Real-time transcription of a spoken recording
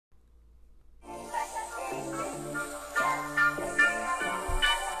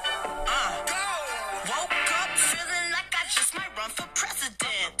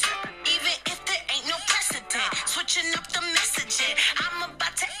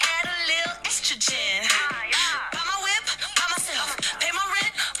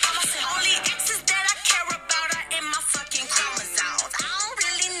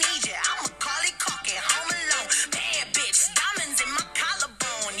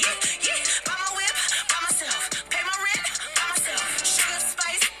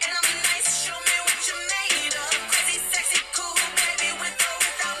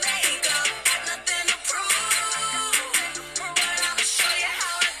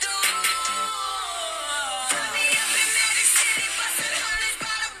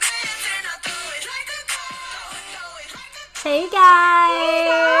Hey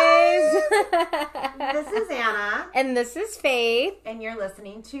guys! This is Anna. And this is Faith. And you're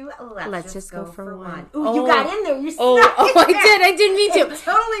listening to Let's Just Go For One. Ooh, you got in there. You I didn't mean to. It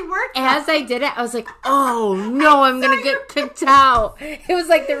totally worked. As I did it, I was like, oh no, I'm going to get kicked out. It was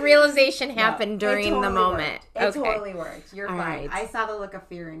like the realization happened during the moment. It totally worked. You're All fine. right. I saw the look of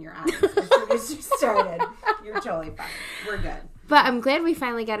fear in your eyes as soon as you started. You're totally fine. We're good. But I'm glad we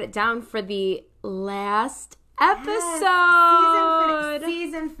finally got it down for the last episode.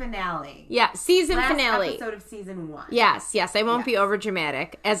 Season finale. Yeah, season Last finale. episode of season 1. Yes. I won't be over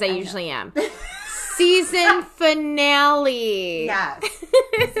dramatic as I usually am. Season finale. Yes.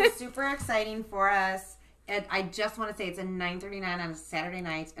 This is super exciting for us. And I just want to say it's a 9:39 on a Saturday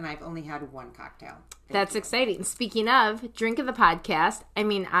night, and I've only had one cocktail. That's exciting. Speaking of drink of the podcast, I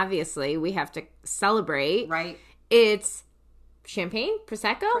mean, obviously we have to celebrate. Right. It's champagne,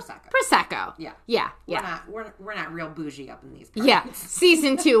 prosecco. Yeah. We're not real bougie up in these parts. Yeah.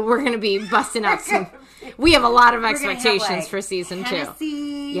 Season 2, we're gonna be busting out some. We have a lot of expectations for season 2.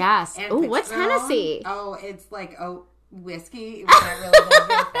 Hennessy. Yes. And Oh, what's Patron. Hennessy? Oh, it's like whiskey. We're not really gonna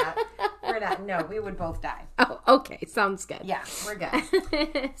drink that. We're not. No, we would both die. Oh, okay. Sounds good. Yeah, we're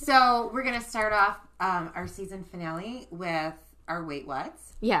good. So we're gonna start off our season finale with our Wait What's.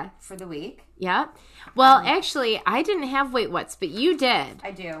 Yeah. For the week. Yeah. Well, actually, I didn't have Wait What's, but you did. I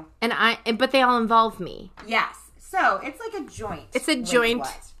do. But they all involve me. Yes. So it's like a joint. It's a joint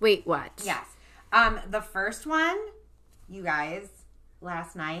Wait What. Yes. The first one, you guys,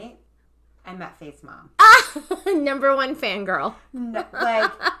 last night, I met Faith's mom. Number one fangirl. No,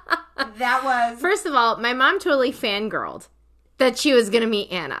 that was... First of all, my mom totally fangirled that she was going to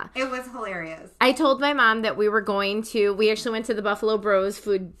meet Anna. It was hilarious. I told my mom that we actually went to the Buffalo Bros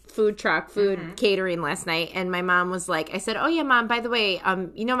food catering last night, and my mom was like, I said, oh yeah, Mom, by the way,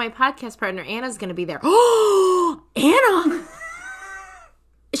 my podcast partner Anna's going to be there. Oh, Anna!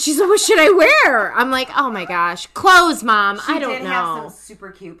 She's like, what should I wear? I'm like, oh my gosh, clothes, Mom. I don't know. She did have some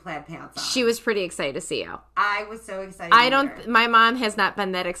super cute plaid pants on. She was pretty excited to see you. I was so excited. My mom has not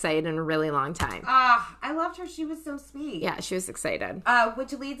been that excited in a really long time. I loved her. She was so sweet. Yeah, she was excited.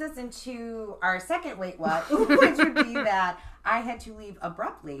 Which leads us into our second Wait What, which would be that I had to leave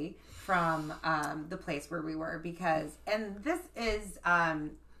abruptly from the place where we were and this is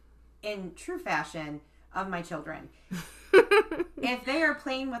in true fashion of my children. If they are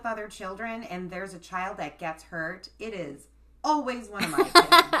playing with other children and there's a child that gets hurt, it is always one of my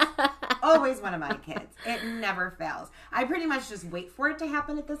kids. Always one of my kids. It never fails. I pretty much just wait for it to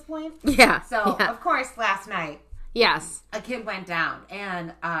happen at this point. Yeah. So, of course, last night, yes, a kid went down,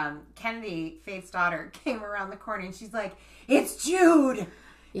 and Kennedy, Faith's daughter, came around the corner, and she's like, "It's Jude!"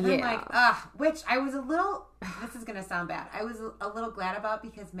 And I'm like, which I was a little, this is going to sound bad, I was a little glad about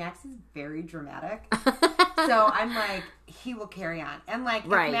because Max is very dramatic. So I'm like, he will carry on. And if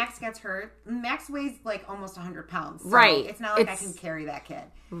Max gets hurt, Max weighs almost 100 pounds. So it's not like I can carry that kid.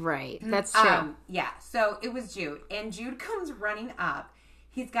 Right. That's true. Yeah. So it was Jude. And Jude comes running up.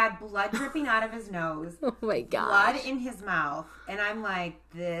 He's got blood dripping out of his nose. Oh my gosh. Blood in his mouth. And I'm like,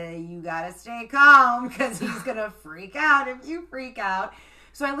 you got to stay calm because he's going to freak out if you freak out.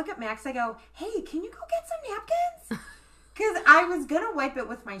 So I look at Max, I go, hey, can you go get some napkins? Because I was going to wipe it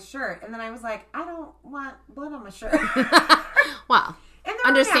with my shirt. And then I was like, I don't want blood on my shirt. Well, and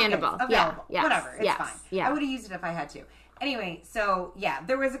understandable. Yeah. Yes, Whatever. It's fine. Yeah. I would have used it if I had to. Anyway, so yeah,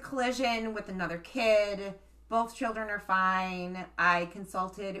 there was a collision with another kid. Both children are fine. I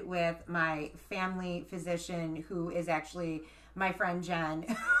consulted with my family physician, who is actually my friend Jen,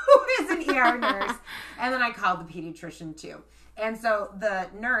 who is an ER nurse. And then I called the pediatrician too. And so the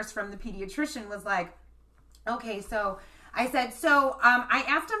nurse from the pediatrician was like, okay, so I said, I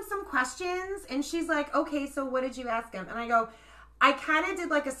asked him some questions, and she's like, okay, so what did you ask him? And I go, I kind of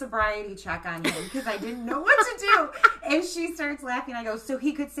did a sobriety check on him because I didn't know what to do. And she starts laughing. I go, so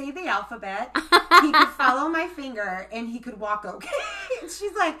he could say the alphabet, he could follow my finger, and he could walk okay. And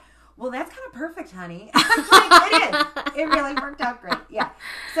she's like, well, that's kind of perfect, honey. I'm like, it is. It really worked out great. Yeah.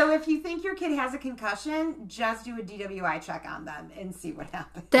 So if you think your kid has a concussion, just do a DWI check on them and see what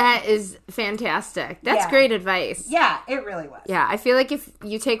happens. That is fantastic. That's great advice. Yeah, it really was. Yeah, I feel like if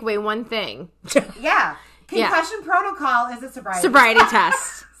you take away one thing. Yeah. Concussion protocol is a sobriety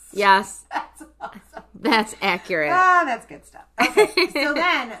test. Yes. That's awesome. That's accurate. That's good stuff. Okay. So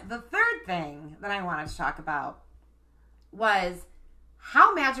then the third thing that I wanted to talk about was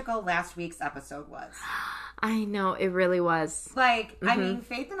how magical last week's episode was. I know, it really was. I mean,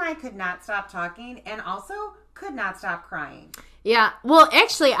 Faith and I could not stop talking and also could not stop crying. Yeah. Well,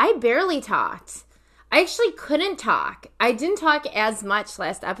 actually, I barely talked. I actually couldn't talk. I didn't talk as much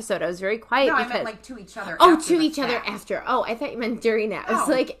last episode. I was very quiet. No, because... I meant like to each other. Oh, after to the each other fact. after. Oh, I thought you meant during that. I was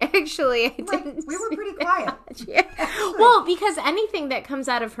No. like, actually, I didn't. We were pretty quiet. Yeah. Well, because anything that comes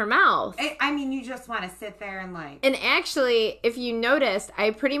out of her mouth. I mean, you just want to sit there and like. And actually, if you noticed,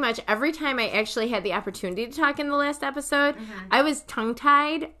 I pretty much every time I actually had the opportunity to talk in the last episode, I was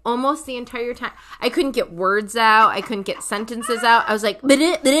tongue-tied almost the entire time. I couldn't get words out. I couldn't get sentences out. I was like, Like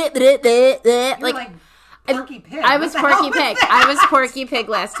Porky Pig. I was What the hell Porky Pig. that? I was Porky Pig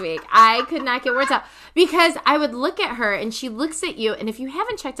last week. I could not get words out because I would look at her and she looks at you. And if you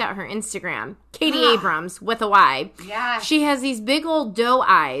haven't checked out her Instagram, Katie Abrams with a Y, Yes. she has these big old doe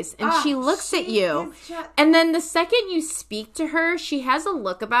eyes and she looks at you. And then the second you speak to her, she has a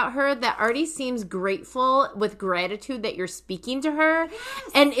look about her that already seems grateful with gratitude that you're speaking to her.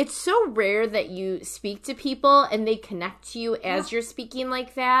 Yes. And it's so rare that you speak to people and they connect to you as you're speaking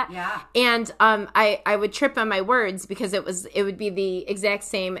like that. Yeah. And I would trip on my words because it would be the exact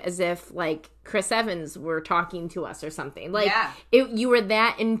same as if like Chris Evans were talking to us or something. Like you were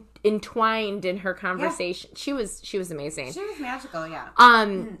that entwined in her conversation. Yeah. She was amazing. She was magical, yeah.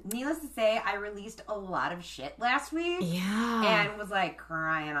 Needless to say, I released a lot of shit last week. Yeah. And was like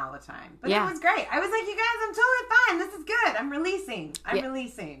crying all the time. But it was great. I was like, you guys, I'm totally fine. This is good. I'm releasing.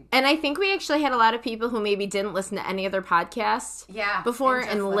 Releasing. And I think we actually had a lot of people who maybe didn't listen to any other podcast before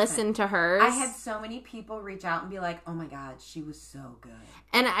and listen to hers. I had so many people reach out and be like, oh my God, she was so good.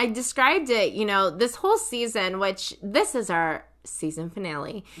 And I described it, this whole season, which this is our season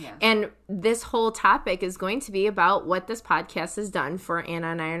finale. Yeah. And this whole topic is going to be about what this podcast has done for Anna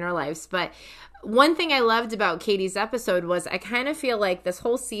and I in our lives. But one thing I loved about Katie's episode was I kind of feel like this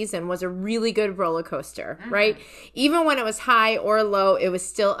whole season was a really good roller coaster, right? Even when it was high or low, it was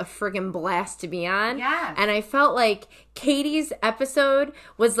still a friggin' blast to be on. Yeah. And I felt like Katie's episode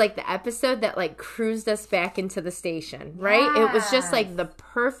was like the episode that like cruised us back into the station, right? It was just like the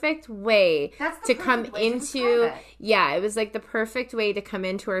perfect way to come into it was like the perfect way to come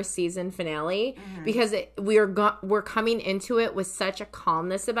into our season finale because we're coming into it with such a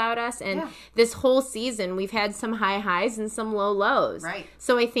calmness about us, and this whole season we've had some high highs and some low lows, right?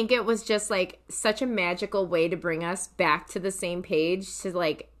 So I think it was just like such a magical way to bring us back to the same page to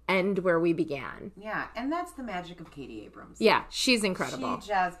like end where we began. Yeah, and that's the magic of Katie Abrams. Yeah, she's incredible. She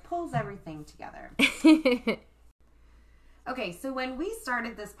just pulls everything together. Okay, so when we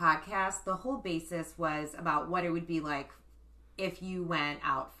started this podcast, the whole basis was about what it would be like if you went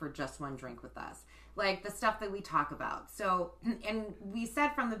out for just one drink with us. Like the stuff that we talk about. So, and we said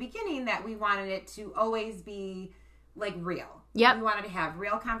from the beginning that we wanted it to always be like real. Yep. We wanted to have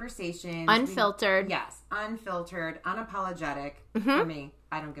real conversations. Unfiltered. Yes, unfiltered, unapologetic. For me,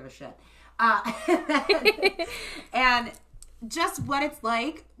 I don't give a shit. And just what it's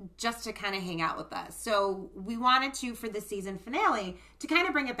like just to kind of hang out with us. So we wanted to, for the season finale, to kind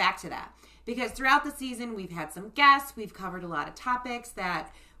of bring it back to that. Because throughout the season, we've had some guests. We've covered a lot of topics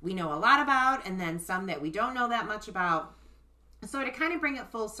that we know a lot about, and then some that we don't know that much about. So to kind of bring it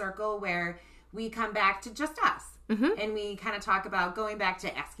full circle where we come back to just us. And we kind of talk about going back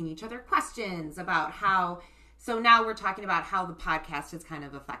to asking each other questions about how... So now we're talking about how the podcast has kind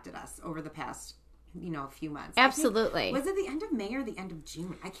of affected us over the past, few months. Absolutely. Was it the end of May or the end of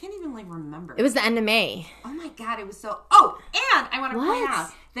June? I can't even remember. It was the end of May. Oh my God, it was so... Oh, and I want to point out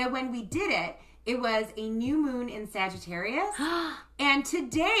that when we did it, it was a new moon in Sagittarius. And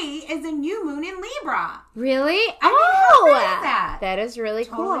today is a new moon in Libra. Really? How great is that? That is really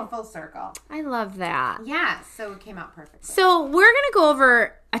cool. Totally full circle. I love that. Yeah, so it came out perfectly. So we're going to go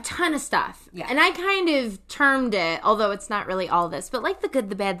over a ton of stuff. Yeah. And I kind of termed it, although it's not really all this, but like the good,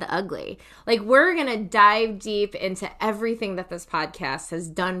 the bad, the ugly. Like we're going to dive deep into everything that this podcast has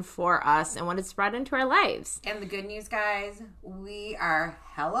done for us and what it's brought into our lives. And the good news, guys, we are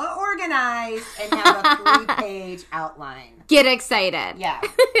hella organized and have a 3-page outline. Get excited. Yeah.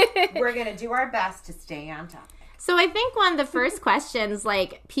 We're going to do our best to stay on top. So I think one of the first questions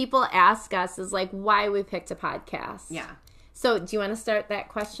like people ask us is like why we picked a podcast. Yeah. So do you want to start that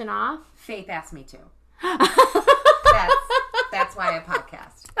question off? Faith asked me to. That's why I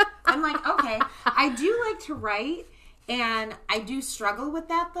podcast. I'm like, okay, I do like to write, and I do struggle with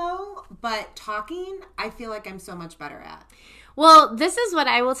that though, but talking, I feel like I'm so much better at. Well, this is what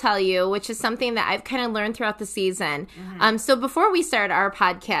I will tell you, which is something that I've kind of learned throughout the season. So before we started our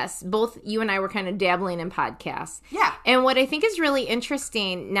podcast, both you and I were kind of dabbling in podcasts. Yeah. And what I think is really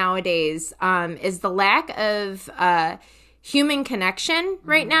interesting nowadays is the lack of human connection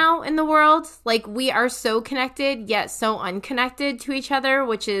right now in the world. Like we are so connected, yet so unconnected to each other,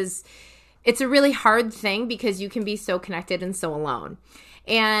 which is, it's a really hard thing because you can be so connected and so alone.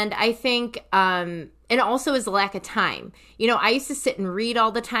 And I think, and also is a lack of time. You know, I used to sit and read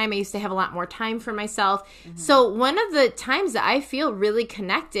all the time. I used to have a lot more time for myself. So one of the times that I feel really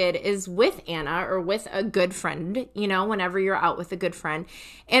connected is with Anna or with a good friend, you know, whenever you're out with a good friend.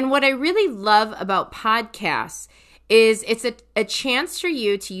 And what I really love about podcasts is it's a chance for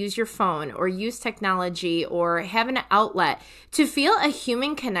you to use your phone or use technology or have an outlet to feel a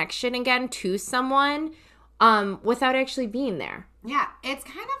human connection again to someone without actually being there. Yeah, it's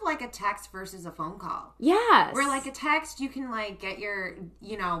kind of like a text versus a phone call. Yes. Where like a text, you can like get your,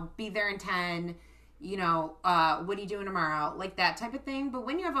 you know, be there in 10, you know, what are you doing tomorrow? Like that type of thing. But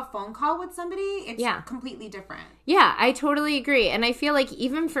when you have a phone call with somebody, it's completely different. Yeah, I totally agree. And I feel like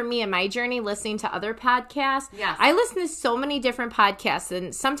even for me in my journey listening to other podcasts, I listen to so many different podcasts.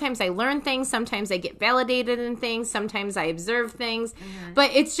 And sometimes I learn things. Sometimes I get validated in things. Sometimes I observe things. But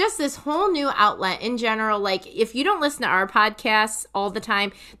it's just this whole new outlet in general. Like if you don't listen to our podcasts all the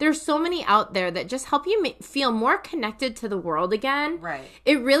time, there's so many out there that just help you feel more connected to the world again. Right.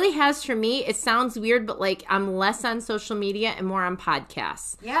 It really has for me. It sounds weird, but like I'm less on social media and more on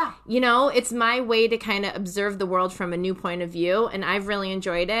podcasts. Yeah. You know, it's my way to kind of observe the world from a new point of view, and I've really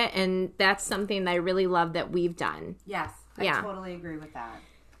enjoyed it, and that's something that I really love that we've done. Yes, I totally agree with that.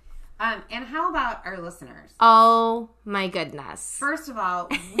 And how about our listeners? Oh my goodness. First of all,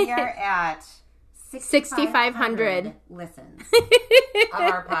 we are at 6,500 listens of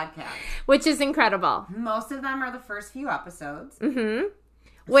our podcast. Which is incredible. Most of them are the first few episodes. Mm-hmm.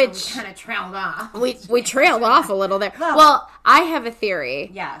 Which so we kind of trailed off. We trailed off a little there. Well, I have a theory.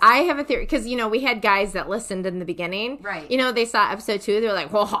 Yes. I have a theory. Because, you know, we had guys that listened in the beginning. Right. You know, they saw episode 2. They were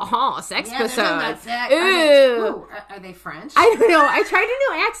like, whoa, sex episode. Ooh. Are they French? I don't know. I tried a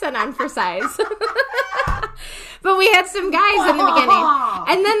new accent on for size. But we had some guys in the beginning.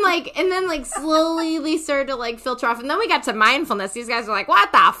 And then slowly they started to like filter off. And then we got to mindfulness. These guys are like,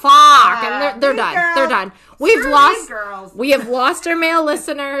 what the fuck? And they're done. Girls. They're done. We have lost our male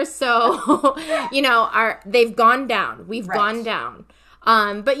listeners. So, you know, they've gone down. We've gone down.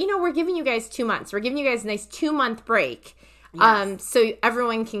 But, you know, we're giving you guys 2 months. We're giving you guys a nice 2-month break. Yes. So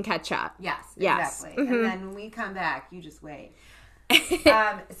everyone can catch up. Yes, Mm-hmm. exactly. And then when we come back, you just wait.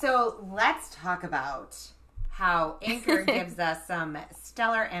 So let's talk about how Anchor gives us some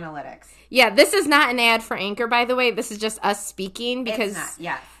stellar analytics. Yeah, this is not an ad for Anchor, by the way. This is just us speaking because... It's not,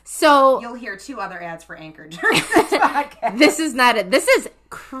 yes. So... You'll hear 2 other ads for Anchor during this podcast. This is not it. This is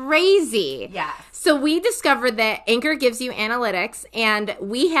crazy. Yes. So we discovered that Anchor gives you analytics, and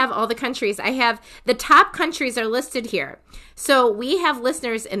we have all the countries. I have... The top countries are listed here. So we have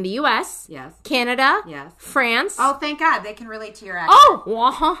listeners in the U.S., yes, Canada, yes, France. Oh, thank God. They can relate to your accent. Oh,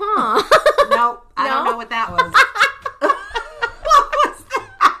 wah-ha-ha. No, I don't know what that was. What was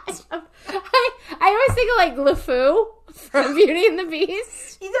that? I always think of like LeFou from Beauty and the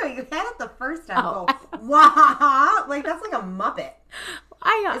Beast. You know, you had it the first time. Oh. Go, wah-ha-ha. Like, that's like a Muppet.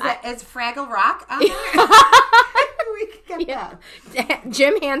 Is Fraggle Rock on there? We could get that.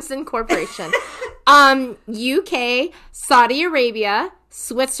 Jim Henson Corporation. UK, Saudi Arabia,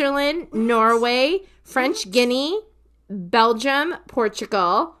 Switzerland, Norway, French Guinea, Belgium,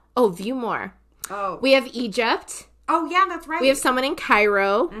 Portugal. Oh, view more. Oh. We have Egypt. Oh, yeah, that's right. We have someone in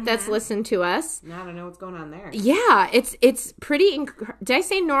Cairo that's listened to us. I don't know what's going on there. Yeah, it's pretty... Did I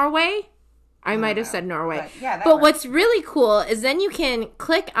say Norway? I might have said Norway. But what's really cool is then you can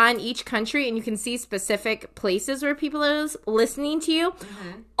click on each country and you can see specific places where people are listening to you.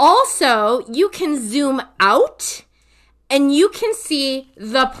 Mm-hmm. Also, you can zoom out and you can see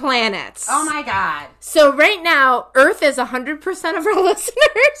the planets. Oh, my God. So right now, Earth is 100% of our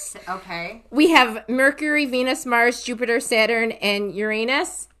listeners. Okay. We have Mercury, Venus, Mars, Jupiter, Saturn, and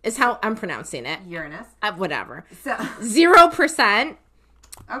Uranus is how I'm pronouncing it. Uranus. Whatever. So 0%.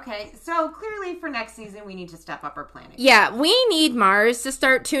 Okay, so clearly for next season, we need to step up our planning. Yeah, we need Mars to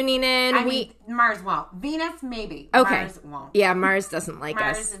start tuning in. I mean, Mars won't. Venus, maybe. Okay. Mars won't. Yeah, Mars doesn't like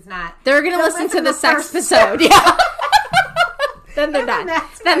Mars us. Mars is not. They're going to listen to the sex episode. Yeah. Then they're done.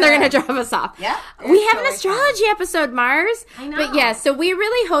 Then they're going to drop us off. Yeah. We have an astrology episode, Mars. I know. But yeah, so we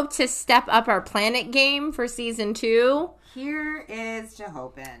really hope to step up our planet game for season 2. Here is to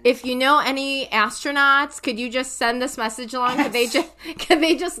hoping. If you know any astronauts, could you just send this message along? Yes. Could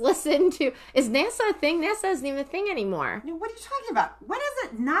they just listen to... Is NASA a thing? NASA isn't even a thing anymore. No, what are you talking about? When is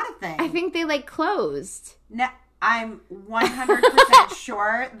it not a thing? I think they closed. No. I'm 100%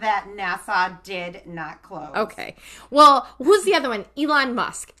 sure that NASA did not close. Okay. Well, who's the other one? Elon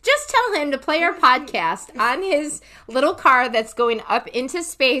Musk. Just tell him to play our podcast on his little car that's going up into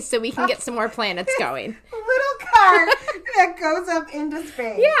space so we can get some more planets going. Little car that goes up into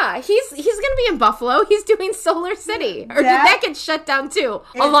space. Yeah, he's going to be in Buffalo. He's doing Solar City. Or did that get shut down too,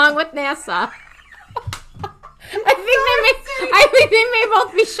 along with NASA? I think they may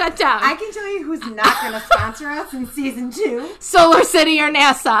both be shut down. I can tell you who's not going to sponsor us in season 2. Solar City or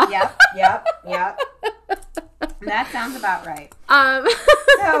NASA. Yep. That sounds about right.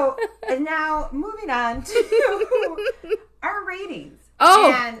 So now moving on to our ratings.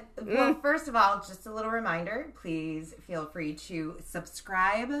 Oh. And well, first of all, just a little reminder, please feel free to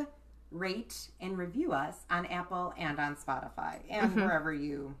subscribe, rate, and review us on Apple and on Spotify and wherever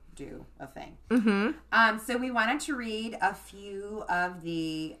you do a thing. So we wanted to read a few of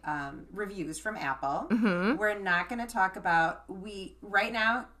the reviews from Apple. We're not going to talk about, right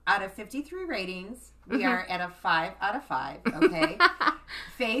now, out of 53 ratings, we are at a 5 out of 5, okay?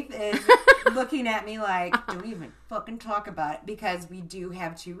 Faith is looking at me like, don't even fucking talk about it, because we do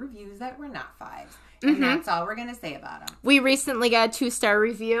have 2 reviews that were not 5s. And that's all we're going to say about them. We recently got a 2-star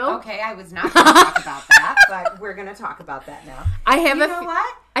review. Okay, I was not going to talk about that, but we're going to talk about that now. You know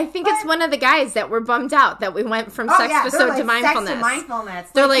what? I think it's one of the guys that were bummed out that we went from sex episode to mindfulness. Sex to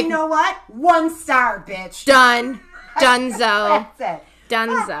mindfulness. They're like, you know what? 1 star, bitch. Done. Dunzo. That's it.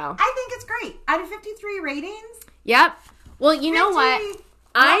 Dunzo. I think it's great. Out of 53 ratings. Yep. Well, you know what?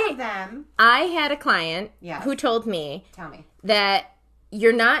 I had a client who told me, Tell me, that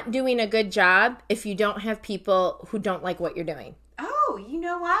you're not doing a good job if you don't have people who don't like what you're doing. Oh, you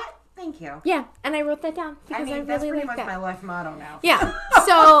know what? Thank you. Yeah, and I wrote that down because I that's really pretty like much that. my life motto now. Yeah.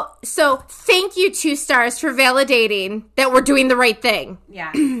 So thank you 2 stars for validating that we're doing the right thing.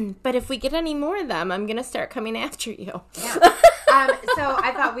 Yeah. But if we get any more of them, I'm gonna start coming after you. Yeah. So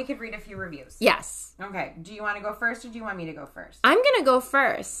I thought we could read a few reviews. Yes. Okay. Do you want to go first, or do you want me to go first? I'm gonna go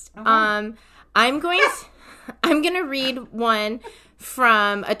first. Okay. I'm gonna read one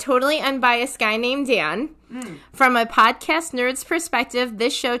from a totally unbiased guy named Dan. From a podcast nerd's perspective,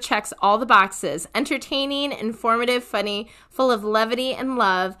 this show checks all the boxes. Entertaining, informative, funny, full of levity and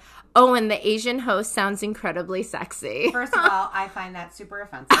love. Oh, and the Asian host sounds incredibly sexy. First of all, I find that super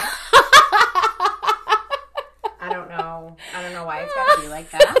offensive. I don't know why it's got to be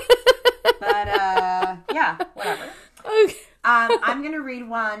like that. But, yeah, whatever. Okay. I'm going to read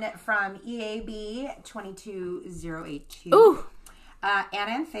one from EAB 22082. Ooh.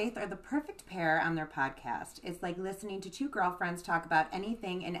 Anna and Faith are the perfect pair on their podcast. It's like listening to 2 girlfriends talk about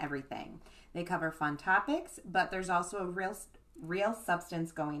anything and everything. They cover fun topics, but there's also a real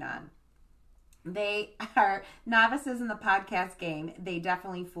substance going on. They are novices in the podcast game. They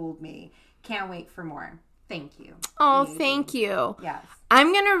definitely fooled me. Can't wait for more. Thank you. Oh, thank you. Yes.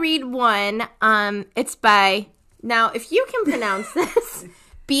 I'm going to read one. It's by, now, if you can pronounce this,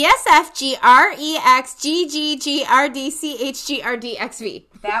 BSFGREXGGGRDCHGRDXV.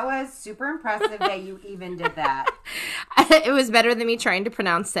 That was super impressive that you even did that. It was better than me trying to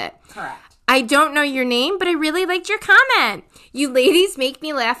pronounce it. Correct. I don't know your name, but I really liked your comment. You ladies make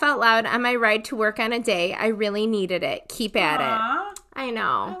me laugh out loud on my ride to work on a day. I really needed it. Keep at it. I know.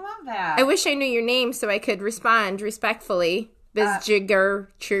 I love that. I wish I knew your name so I could respond respectfully. Biz Jigger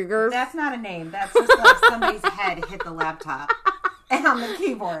Trigger. That's not a name. That's just like somebody's head hit the laptop and on the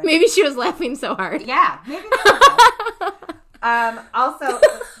keyboard. Maybe she was laughing so hard. Yeah, maybe that. Also,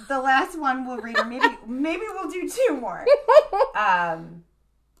 the last one we'll read, or maybe we'll do 2 more.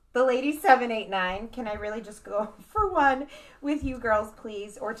 The Lady 789. Can I really just go for 1 with you girls,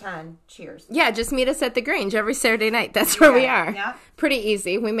 please? Or 10. Cheers. Yeah, just meet us at the Grange every Saturday night. That's where we are. Yeah. Pretty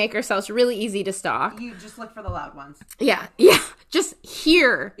easy. We make ourselves really easy to stalk. You just look for the loud ones. Yeah. Just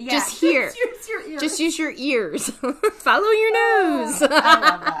hear. Yeah. Just hear. Just use your ears. Just use your ears. Follow your nose. I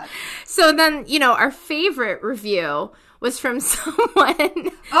love that. So then, our favorite review was from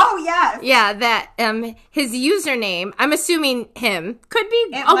someone. Oh, yes. Yeah, that his username, I'm assuming him, could be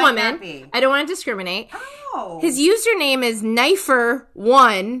It a might woman. not be. I don't want to discriminate. Oh. His username is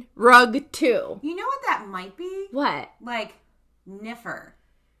Knifer1 Rug2. You know what that might be? What? Like Niffer.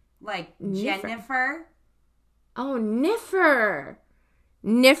 Like Niffer. Jennifer. Oh, Niffer.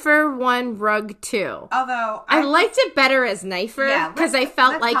 Niffer1 Rug2. Although I liked it better as Knifer because I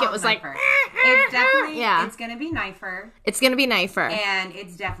felt like it was like it's definitely yeah. It's gonna be Knifer, it's gonna be Knifer, and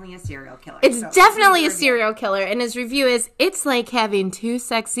it's definitely a serial killer. It's So, definitely a review. serial killer, and his review is, it's like having 2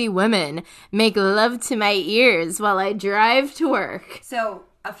 sexy women make love to my ears while I drive to work. So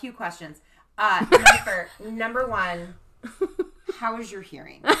a few questions. Knifer, number 1, how is your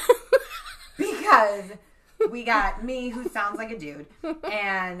hearing? Because We got me, who sounds like a dude,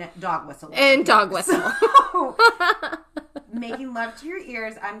 and dog whistle. And dog whistle. So, making love to your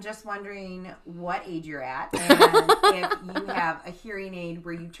ears. I'm just wondering what age you're at, and if you have a hearing aid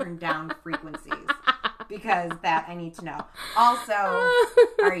where you turn down frequencies, because that I need to know. Also,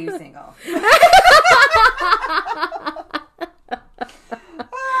 are you single?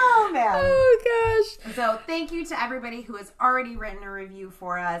 Oh, man. Oh, gosh. So thank you to everybody who has already written a review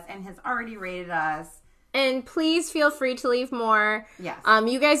for us and has already rated us. And please feel free to leave more. Yes.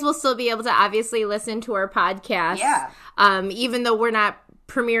 You guys will still be able to obviously listen to our podcast. Yeah. Even though we're not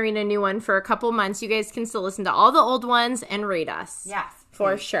premiering a new one for a couple months, you guys can still listen to all the old ones and rate us. Yes.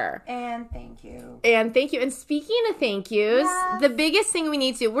 For sure. And thank you. And thank you. And speaking of thank yous, Yes. the biggest thing we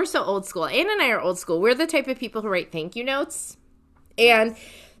need to, we're so old school. Anna and I are old school. We're the type of people who write thank you notes. And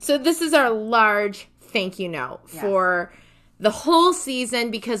so this is our large thank you note for the whole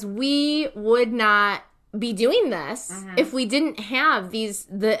season, because we would not be doing this if we didn't have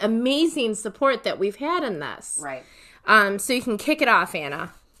the amazing support that we've had in this. Right. So you can kick it off,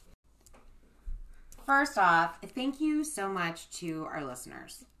 Anna. First off, thank you so much to our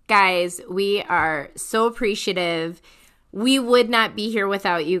listeners. Guys, we are so appreciative. We would not be here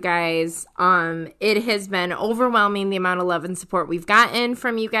without you guys. It has been overwhelming, the amount of love and support we've gotten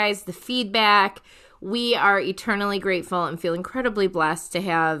from you guys, the feedback. We are eternally grateful and feel incredibly blessed to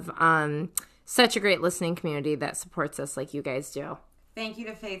have such a great listening community that supports us like you guys do. Thank you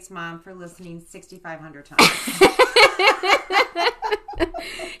to Faith's mom for listening 6,500 times.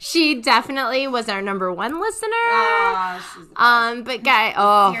 She definitely was our number one listener. Oh, she's the best. But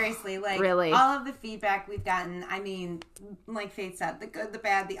guy, Seriously, like, really? all of the feedback we've gotten, I mean, like Faith said, the good, the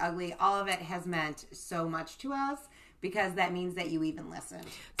bad, the ugly, all of it has meant so much to us, because that means that you even listened.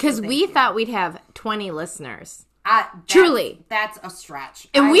 Because So we thought we'd have 20 listeners. Truly. That's a stretch.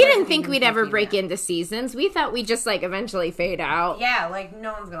 And I we wasn't didn't think even we'd ever thinking break that. into seasons. We thought we'd just, like, eventually fade out. Yeah, like,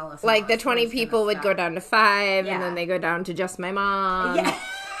 no one's going to listen. Like, to the us. 20 We're just people gonna would go stop. down to 5, Yeah. and then they go down to just my mom. Yeah.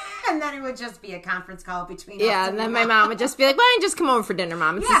 And then it would just be a conference call between us. Yeah, and then my mom would just be like, why don't you just come over for dinner,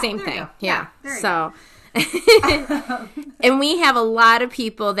 Mom? It's Yeah, the same there you thing. go. Yeah. there you So, and we have a lot of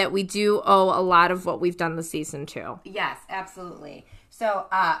people that we do owe a lot of what we've done this season to. Yes, absolutely. So,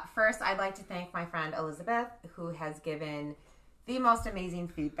 first, I'd like to thank my friend Elizabeth, who has given the most amazing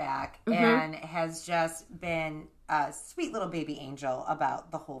feedback and has just been a sweet little baby angel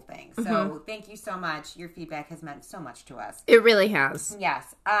about the whole thing. So, thank you so much. Your feedback has meant so much to us. It really has.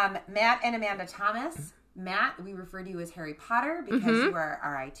 Yes. Matt and Amanda Thomas. Matt, we refer to you as Harry Potter because you are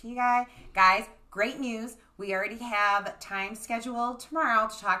our IT guy. Guys, great news. We already have time scheduled tomorrow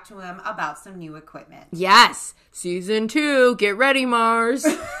to talk to him about some new equipment. Yes. Season 2. Get ready, Mars.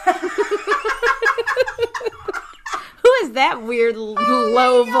 Who is that weird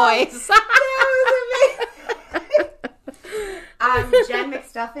low voice? Jen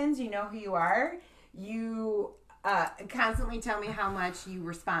McStuffins, you know who you are. You constantly tell me how much you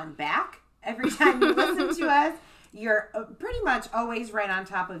respond back every time you listen to us. You're pretty much always right on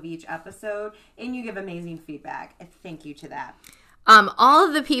top of each episode, and you give amazing feedback. Thank you to that. All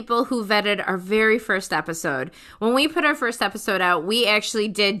of the people who vetted our very first episode, when we put our first episode out, we actually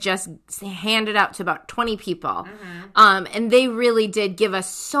did just hand it out to about 20 people. And they really did give us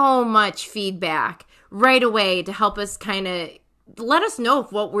so much feedback right away to help us kind of let us know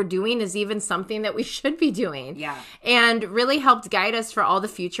if what we're doing is even something that we should be doing. Yeah. And really helped guide us for all the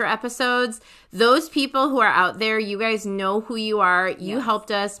future episodes. Those people who are out there, you guys know who you are. You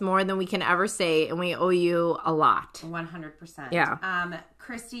helped us more than we can ever say, and we owe you a lot. 100%. Yeah.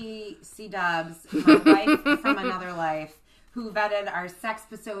 Christy C. Dubs, my wife from another life, who vetted our sex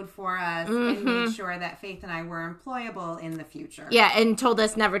episode for us and made sure that Faith and I were employable in the future. Yeah, and told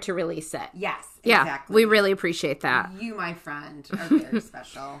us never to release it. Yes, Yeah, exactly. we really appreciate that. You, my friend, are very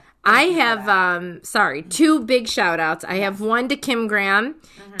special. I Thank you for have, that. 2 big shout outs. I have one to Kim Graham.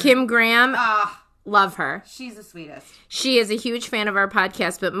 Kim Graham, love her. She's the sweetest. She is a huge fan of our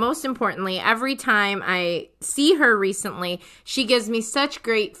podcast, but most importantly, every time I see her recently, she gives me such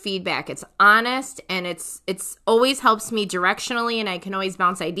great feedback. It's honest, and it's always helps me directionally, and I can always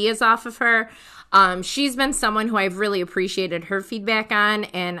bounce ideas off of her. She's been someone who I've really appreciated her feedback on,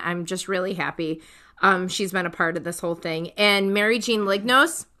 and I'm just really happy she's been a part of this whole thing. And Mary Jean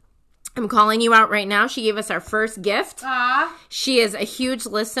Lignos, I'm calling you out right now. She gave us our first gift. Aw. She is a huge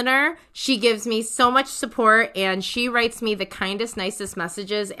listener. She gives me so much support, and she writes me the kindest, nicest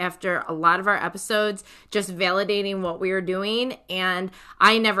messages after a lot of our episodes, just validating what we are doing. And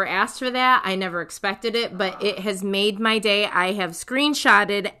I never asked for that. I never expected it, but it has made my day. I have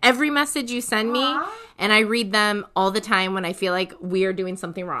screenshotted every message you send me, and I read them all the time when I feel like we are doing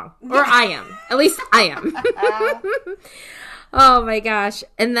something wrong. Or I am. At least I am. Oh my gosh.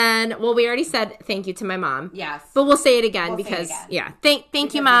 And then, well, we already said thank you to my mom. Yes. But we'll say it again because, yeah.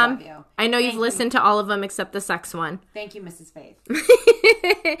 Thank you, Mom. We love you. I know you've listened to all of them except the sex one. Thank you, Mrs. Faith.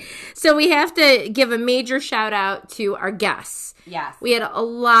 So we have to give a major shout out to our guests. Yes. We had a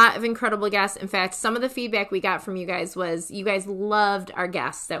lot of incredible guests. In fact, some of the feedback we got from you guys was you guys loved our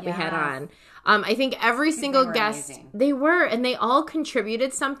guests that we had on. I think every single guest, amazing. They were, and they all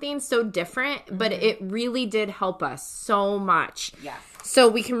contributed something so different, but it really did help us so much. Yes. So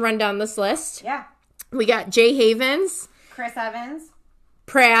we can run down this list. Yeah. We got Jay Havens, Chris Evans.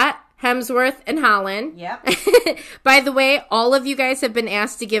 Pratt, Hemsworth, and Holland. Yep. By the way, all of you guys have been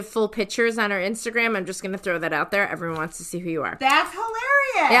asked to give full pictures on our Instagram. I'm just going to throw that out there. Everyone wants to see who you are. That's hilarious.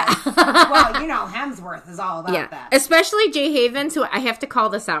 Yeah. Well, you know, Hemsworth is all about that. Especially Jay Havens, who I have to call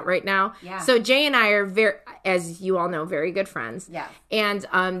this out right now. Yeah. So Jay and I are very, as you all know, very good friends. Yeah. And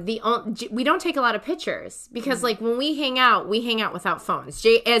we don't take a lot of pictures because like when we hang out without phones.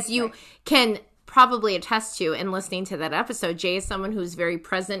 Jay, as you can probably attest to in listening to that episode, Jay is someone who's very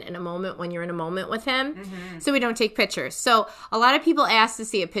present in a moment when you're in a moment with him. So we don't take pictures. So a lot of people asked to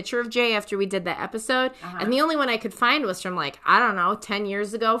see a picture of Jay after we did that episode. And the only one I could find was from like, I don't know, 10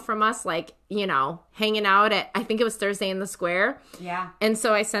 years ago from us, like, you know, hanging out at, I think it was Thursday in the Square. Yeah. And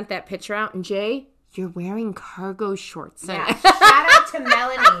so I sent that picture out, and Jay, you're wearing cargo shorts. Yeah. Shout out to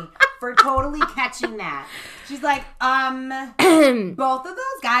Melanie for totally catching that. She's like, both of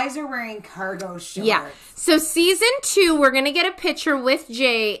those guys are wearing cargo shorts. Yeah. So season 2, we're going to get a picture with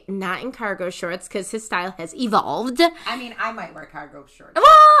Jay, not in cargo shorts because his style has evolved. I mean, I might wear cargo shorts. Well,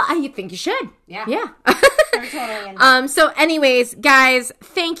 I think you should. Yeah. Yeah. They're totally in. So anyways, guys,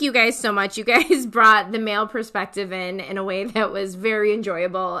 thank you guys so much. You guys brought the male perspective in a way that was very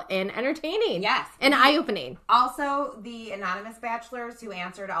enjoyable and entertaining. Yes. And eye-opening. Also, the anonymous bachelors who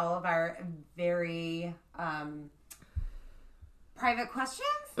answered all of our very private questions.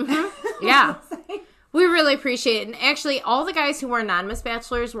 Yeah. We really appreciate it. And actually, all the guys who were anonymous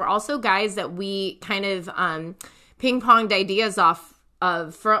bachelors were also guys that we kind of ping-ponged ideas off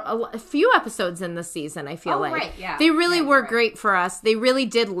of for a few episodes in the season, I feel like. Right, yeah. They really were great for us. They really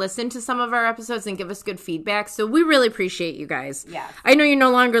did listen to some of our episodes and give us good feedback. So we really appreciate you guys. Yeah. I know you're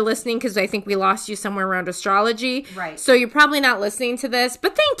no longer listening because I think we lost you somewhere around astrology. Right. So you're probably not listening to this,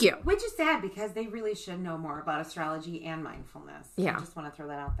 but thank you. Which is sad because they really should know more about astrology and mindfulness. Yeah. I just want to throw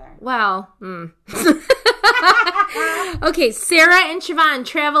that out there. Well, Okay, Sarah and Siobhan,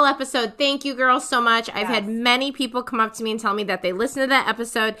 travel episode. Thank you, girls, so much. I've had many people come up to me and tell me that they listened to that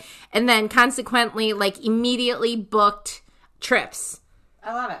episode and then consequently, like, immediately booked trips.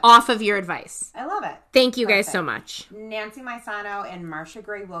 I love it. Off of your advice. I love it. Thank you guys so much. Nancy Maisano and Marcia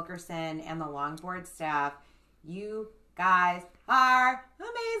Gray Wilkerson and the Longboard staff, you guys are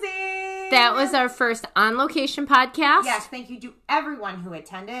amazing. That was our first on-location podcast. Yes, thank you to everyone who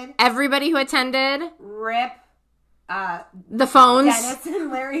attended. Everybody who attended. Rip the phones. Dennis and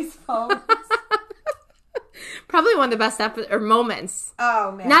Larry's phones. Probably one of the best moments.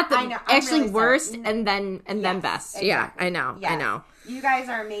 Oh man, not the I know. actually really worst sorry. and then best. Exactly. Yeah, I know. Yes. I know. You guys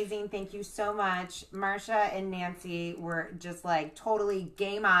are amazing. Thank you so much. Marcia and Nancy were just like totally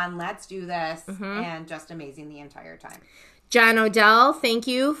game on. Let's do this, and just amazing the entire time. John Odell, thank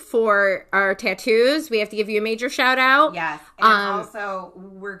you for our tattoos. We have to give you a major shout out. Yes, and also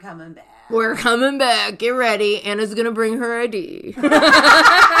we're coming back. We're coming back. Get ready. Anna's gonna bring her ID.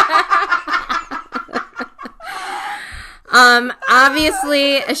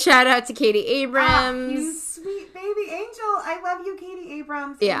 Obviously, a shout out to Katie Abrams. You sweet baby angel. I love you, Katie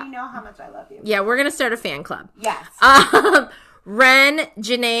Abrams. Yeah. And you know how much I love you. Yeah, we're gonna start a fan club. Yes. Ren,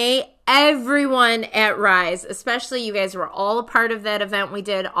 Janae, everyone at Rise, especially you guys were all a part of that event we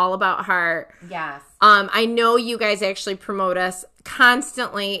did, All About Heart. Yes. I know you guys actually promote us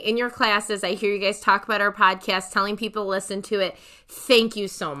constantly in your classes. I hear you guys talk about our podcast, telling people to listen to it. Thank you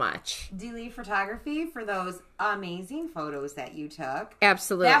so much. D-Lee Photography for those amazing photos that you took.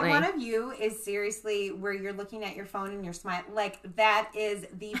 Absolutely. That one of you is seriously where you're looking at your phone and you're smiling. Like, that is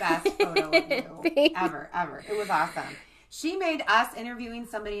the best photo of you ever. It was awesome. She made us interviewing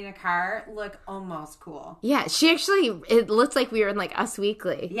somebody in a car look almost cool. Yeah, it looks like we were in like Us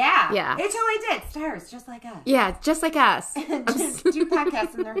Weekly. Yeah. Yeah. It totally did. Stars, just like us. Yeah, just like us. Just do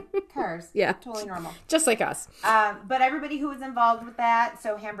podcasts in their cars. Yeah. Totally normal. Just like us. But everybody who was involved with that,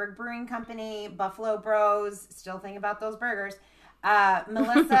 so Hamburg Brewing Company, Buffalo Bros, still think about those burgers.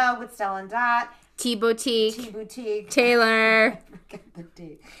 Melissa with Stella and Dot. T-Boutique. Taylor. Forget the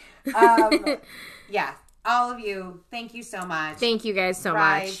D. Yeah. All of you, thank you so much. Thank you guys so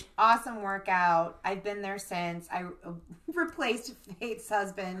Rise, much. Awesome workout. I've been there since. I replaced Faith's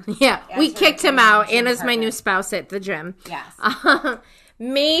husband. Yeah, we kicked him out. Anna's partner. my new spouse at the gym. Yes.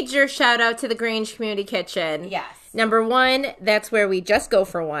 Major shout out to the Grange Community Kitchen. Yes. Number 1, that's where we just go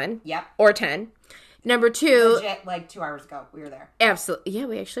for one. Yep. Or 10. Number 2, Legit, like 2 hours ago, we were there. absolutely. Yeah,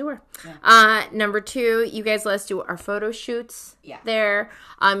 we actually were. Yeah. Number 2, you guys let us do our photo shoots Yeah. there.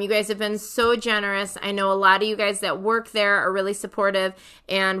 You guys have been so generous. I know a lot of you guys that work there are really supportive.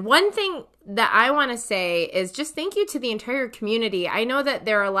 And one thing that I want to say is just thank you to the entire community. I know that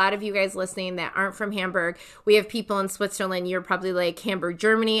there are a lot of you guys listening that aren't from Hamburg. We have people in Switzerland. You're probably like, Hamburg,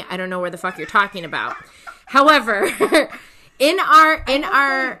 Germany. I don't know where the fuck you're talking about. However, in our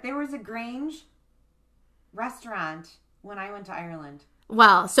there was a Grange restaurant when I went to Ireland.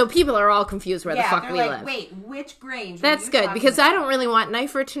 well, so people are all confused where the fuck they're we like, live. wait, which Grange? That's good because I don't really want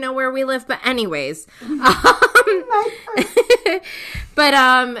Knifer to know where we live. But anyways,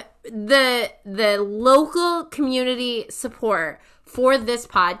 but the local community support for this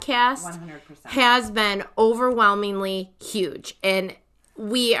podcast 100%. has been overwhelmingly huge, and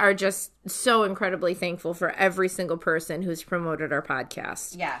we are just so incredibly thankful for every single person who's promoted our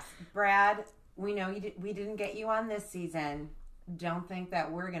podcast. Yes, Brad. We know we didn't get you on this season. Don't think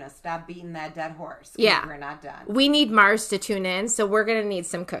that we're going to stop beating that dead horse. Yeah. We're not done. We need Mars to tune in, so we're going to need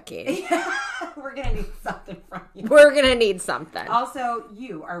some cooking. We're going to need something from you. We're going to need something. Also,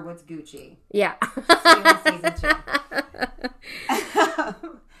 you are what's Gucci. Yeah. See you in season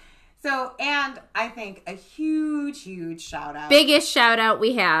 2. So, and I think a huge, huge shout out. Biggest shout out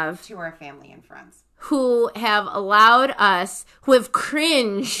we have to our family and friends. Who have allowed us, who have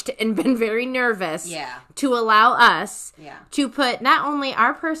cringed and been very nervous to allow us to put not only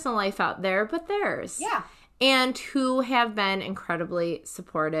our personal life out there, but theirs. Yeah. And who have been incredibly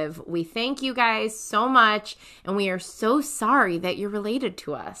supportive. We thank you guys so much, and we are so sorry that you're related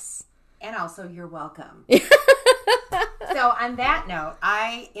to us. And also, you're welcome. So, on that note,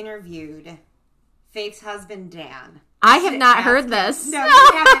 I interviewed Faith's husband, Dan. I have not heard this. No, you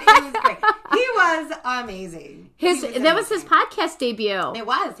haven't. It was great. He was amazing. That was his podcast debut. It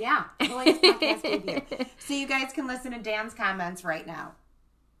was, yeah. Totally his podcast debut. So you guys can listen to Dan's comments right now.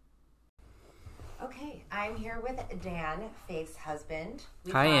 Okay, I'm here with Dan, Faith's husband.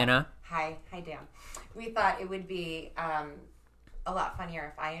 Hi, Anna. Hi, Dan. We thought it would be a lot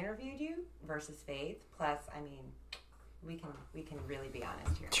funnier if I interviewed you versus Faith. Plus, I mean, we can really be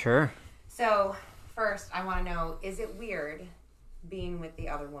honest here. Sure. So, first, I want to know, is it weird being with the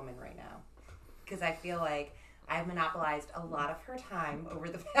other woman right now? Because I feel like I've monopolized a lot of her time over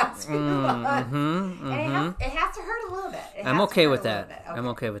the past few months. And it has to hurt a little bit. I'm okay with that. Okay. I'm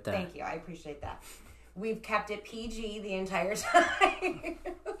okay with that. Thank you. I appreciate that. We've kept it PG the entire time.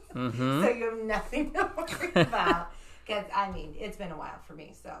 So you have nothing to worry about. Because, I mean, it's been a while for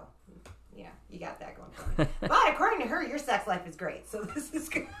me, so... Yeah, you got that going for me. But according to her, your sex life is great, so this is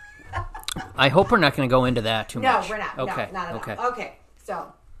good. I hope we're not going to go into that too much. No, we're not. Okay. No, not at all. Okay,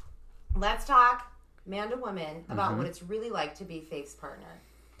 so let's talk man to woman about what it's really like to be Faith's partner.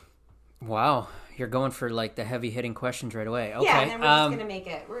 Wow, you're going for like the heavy hitting questions right away. Okay. Yeah, and then we're just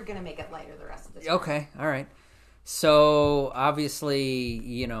gonna make it lighter the rest of the show. Okay, all right. So obviously,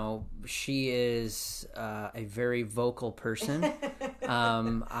 you know, she is a very vocal person.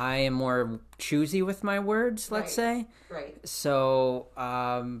 I am more choosy with my words, let's say. Right. So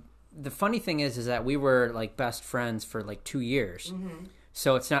the funny thing is that we were like best friends for like 2 years.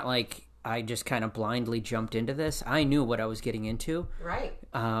 So it's not like I just kind of blindly jumped into this. I knew what I was getting into. Right.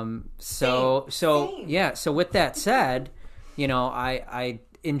 Same. Yeah. So with that said, you know, I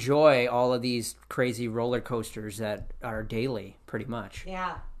enjoy all of these crazy roller coasters that are daily, pretty much.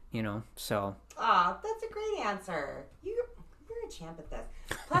 Yeah. You know, so. Oh, that's a great answer. You're a champ at this.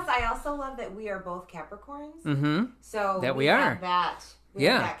 Plus, I also love that we are both Capricorns. Mm-hmm. So that we are. Have that. We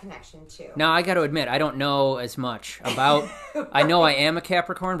have that connection too. Now, I got to admit, I don't know as much about. I know I am a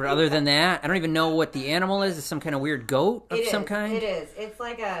Capricorn, but other than that, I don't even know what the animal is. It's some kind of weird goat of some kind. It is. It's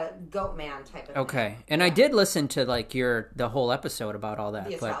like a goat man type of thing. Okay, and I did listen to like the whole episode about all that.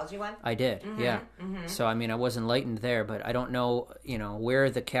 The astrology one. I did. Yeah. So I mean, I was enlightened there, but I don't know, you know, where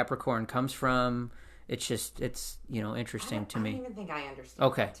the Capricorn comes from. it's just, it's, you know, interesting to me. I don't even think I understand.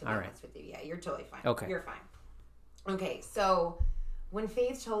 Okay, that, to all be right. honest with you. Yeah, you're totally fine. Okay. You're fine. Okay, so when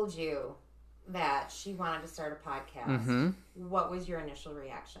Faith told you that she wanted to start a podcast, what was your initial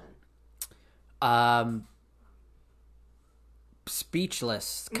reaction?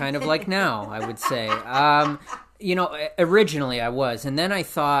 Speechless, kind of like now, I would say. You know, originally I was, and then I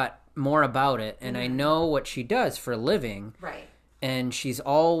thought more about it, and I know what she does for a living. Right. And she's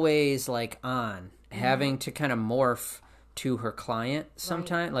always like on, having to kind of morph to her client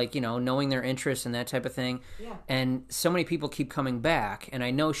sometime, like, you know, knowing their interests and that type of thing. Yeah. And so many people keep coming back, and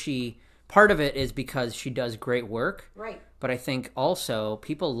I know part of it is because she does great work. Right. But I think also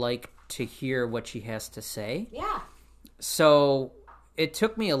people like to hear what she has to say. Yeah. So it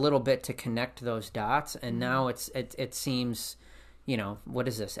took me a little bit to connect those dots, and now it seems, you know, what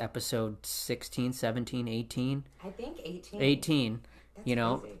is this, episode 16, 17, 18? I think 18. 18, That's you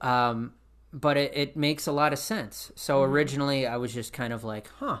know. crazy. But it makes a lot of sense. So originally I was just kind of like,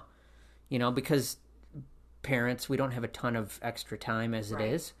 you know, because parents, we don't have a ton of extra time as it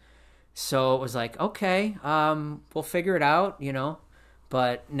is. So it was like, okay, we'll figure it out, you know.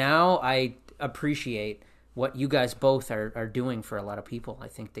 But now I appreciate what you guys both are doing for a lot of people. I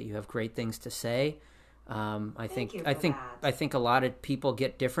think that you have great things to say. I think a lot of people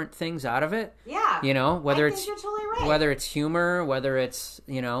get different things out of it. Yeah. You know, whether I think you're totally right. whether it's humor, whether it's,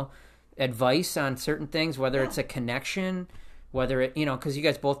 you know, advice on certain things, whether it's a connection, whether it, you know, because you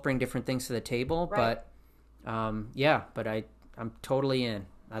guys both bring different things to the table. Right. But but I'm totally in.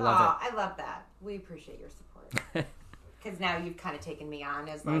 I love it. I love that. We appreciate your support. Because now you've kind of taken me on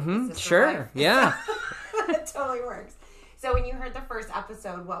as like the sister Sure. wife. Yeah. It totally works. So when you heard the first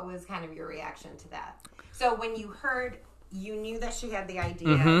episode, what was kind of your reaction to that? So when you heard, you knew that she had the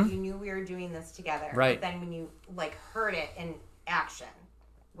idea. You knew we were doing this together. Right. But then when you like heard it in action,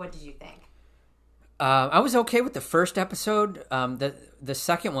 what did you think? I was okay with the first episode. The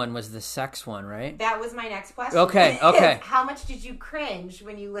second one was the sex one, right? That was my next question. Okay. How much did you cringe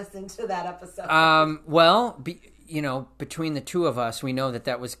when you listened to that episode? Well, you know, between the two of us, we know that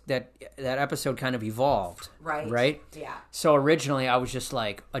that episode kind of evolved. Right? Yeah. So originally I was just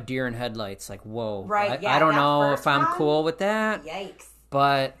like a deer in headlights, like, whoa. Right, I don't that know first if I'm one? cool with that. Yikes.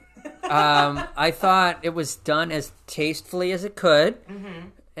 But I thought it was done as tastefully as it could.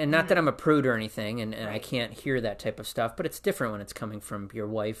 And not that I'm a prude or anything, and I can't hear that type of stuff, but it's different when it's coming from your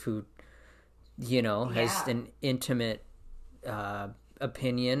wife who, you know, has an intimate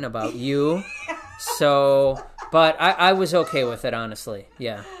opinion about you. So, but I was okay with it, honestly.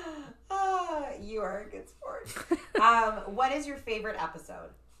 Yeah. You are a good sport. What is your favorite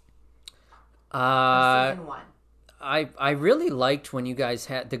episode? Season 1. I really liked when you guys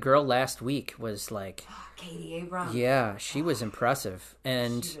had the girl last week was like Katie Abrams. Yeah, she was impressive.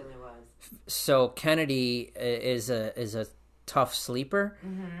 And She really was. so Kennedy is a tough sleeper,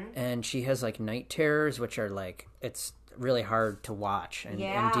 and she has like night terrors, which are like, it's really hard to watch and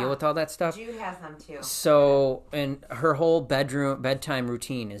deal with all that stuff. Jude has them too. So, and her whole bedtime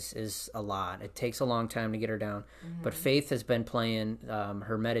routine is a lot. It takes a long time to get her down. But Faith has been playing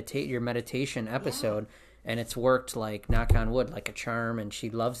your meditation episode, and it's worked like, knock on wood, like a charm, and she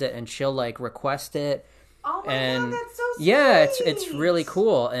loves it, and she'll like request it. Oh my God, that's so sweet. Yeah, it's really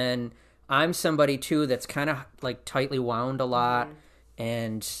cool. And I'm somebody too that's kind of like tightly wound a lot,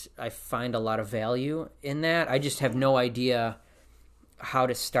 and I find a lot of value in that. I just have no idea how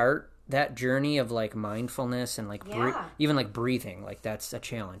to start that journey of like mindfulness and like even like breathing. Like that's a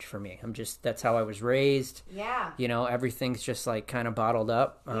challenge for me. That's how I was raised. Yeah. You know, everything's just like kind of bottled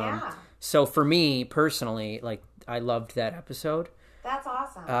up. So for me personally, like I loved that episode. That's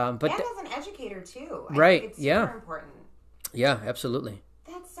awesome. But and as an educator too. I right. think it's super important. Yeah, absolutely.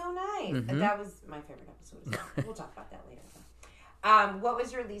 That's so nice. That was my favorite episode as well. We'll talk about that later. What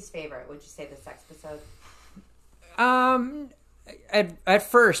was your least favorite? Would you say the sex episode? At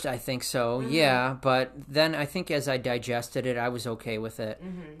first, I think so, yeah. But then I think as I digested it, I was okay with it.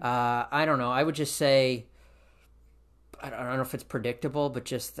 I don't know. I would just say, I don't know if it's predictable, but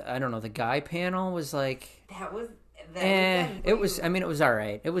just, I don't know, the guy panel was like... it was all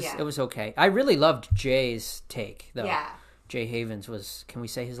right. It was okay. I really loved Jay's take, though. Yeah. Jay Havens was... Can we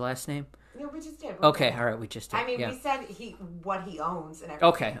say his last name? No, we just did. Okay, all right, we just did. I mean, we said what he owns and everything.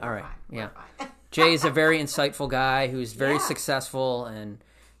 Okay, all right, yeah. Jay is a very insightful guy who's very successful, and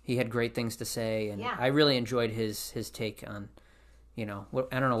he had great things to say, and I really enjoyed his take on, you know,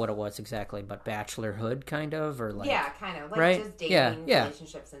 I don't know what it was exactly, but bachelorhood kind of, or like... Yeah, kind of. Like right? Just dating,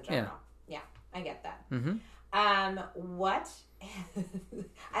 relationships in general. Yeah, I get that. What...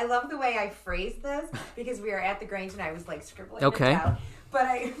 I love the way I phrased this, because we were at the Grange and I was like scribbling it out. But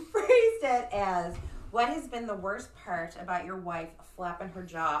I phrased it as, What has been the worst part about your wife flapping her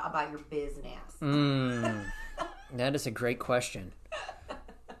jaw about your business? That is a great question.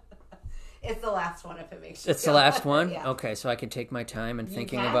 It's the last one if it makes you It's the last one? Yeah. Okay, so I can take my time and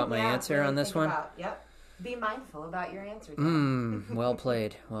thinking You can, about my answer really on this think one? about- yep. Be mindful about your answer. Well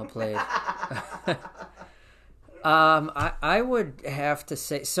played. Well played. I would have to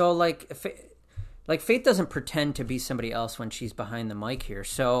say, so like Faith doesn't pretend to be somebody else when she's behind the mic here.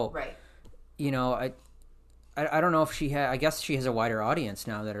 So, Right. you know, I don't know if I guess she has a wider audience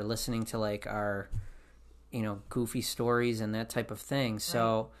now that are listening to like our, you know, goofy stories and that type of thing.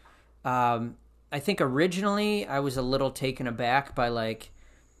 So, I think originally I was a little taken aback by like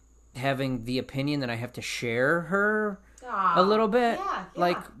having the opinion that I have to share her a little bit. Yeah,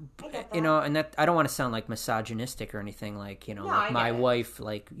 like, I get that. you know, and that I don't want to sound like misogynistic or anything, like, you know, like I my get it. wife,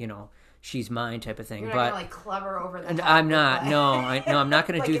 like, you know, she's mine type of thing. You're but not gonna like clever over the and top I'm with not. that. No, I'm not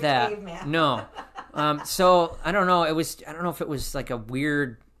going to Like do a that. caveman. No. So I don't know. I don't know if it was like a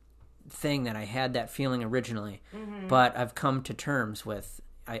weird thing that I had that feeling originally, but I've come to terms with.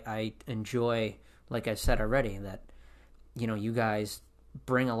 I enjoy, like I said already, that you know you guys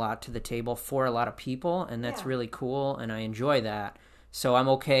bring a lot to the table for a lot of people, and that's really cool, and I enjoy that. So I'm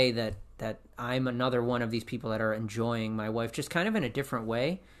okay that I'm another one of these people that are enjoying my wife, just kind of in a different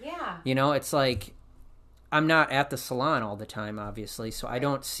way. Yeah. You know, it's like I'm not at the salon all the time, obviously, so I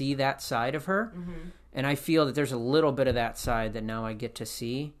don't see that side of her. And I feel that there's a little bit of that side that now I get to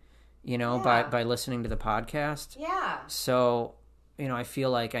see, you know, by listening to the podcast. Yeah. So, you know, I feel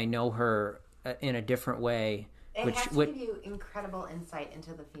like I know her in a different way. It has to give you incredible insight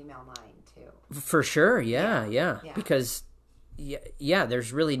into the female mind, too. For sure, yeah. Yeah. Because, yeah,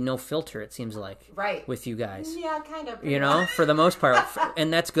 there's really no filter, it seems like, Right. with you guys. Yeah, kind of. You know, for the most part.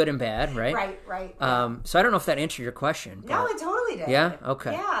 And that's good and bad, right? Right. So I don't know if that answered your question. No, but- it totally did. Yeah?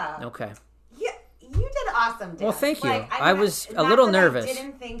 Okay. Yeah. Okay. Yeah, you did awesome, Dan. Well, thank you. Like, I was a little nervous. I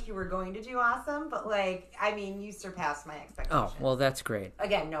didn't think you were going to do awesome, but like, I mean, you surpassed my expectations. Oh, well, that's great.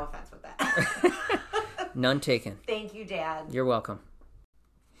 Again, no offense with that. None taken. Thank you, Dad. You're welcome.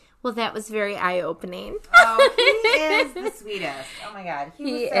 Well, that was very eye-opening. Oh, he is the sweetest. Oh my God, he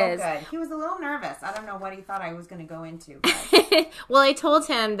was He so is. good. He was a little nervous. I don't know what he thought I was going to go into. But... Well, I told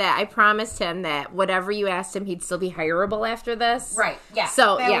him that I promised him that whatever you asked him, he'd still be hireable after this. Right. Yeah.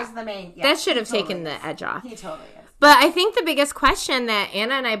 So, that yeah. was the main. Yeah, That should he have taken totally the is. edge off. He totally is. But I think the biggest question that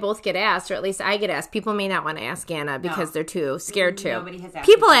Anna and I both get asked, or at least I get asked, people may not want to ask Anna because they're too scared to. Nobody has asked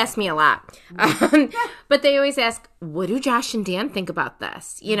People me. ask me a lot. But they always ask, what do Josh and Dan think about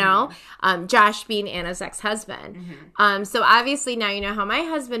this? You know? Josh being Anna's ex-husband. So obviously now you know how my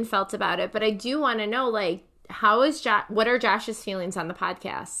husband felt about it, but I do want to know, like, what are Josh's feelings on the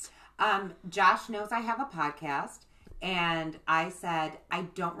podcast? Josh knows I have a podcast, and I said I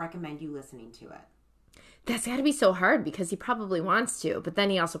don't recommend you listening to it. That's got to be so hard because he probably wants to, but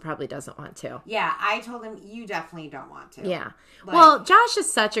then he also probably doesn't want to. Yeah, I told him you definitely don't want to. Yeah. Like- Well, Josh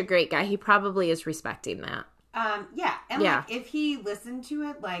is such a great guy. He probably is respecting that. Yeah, and Yeah. like if he listened to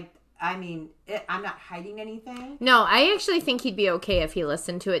it, like I mean, I'm not hiding anything. No, I actually think he'd be okay if he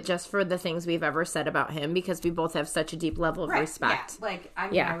listened to it just for the things we've ever said about him because we both have such a deep level of respect. Yeah. Like I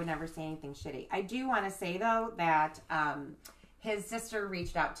mean, Yeah. I would never say anything shitty. I do want to say though that his sister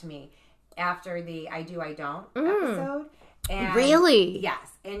reached out to me after the I Do I Don't episode. And Really?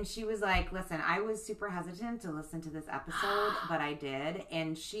 Yes. And she was like, listen, I was super hesitant to listen to this episode, but I did.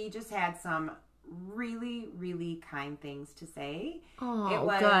 And she just had some really, really kind things to say. Oh,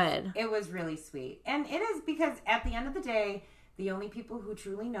 good. It was really sweet. And it is because at the end of the day, the only people who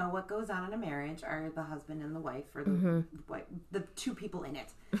truly know what goes on in a marriage are the husband and the wife, or the two people in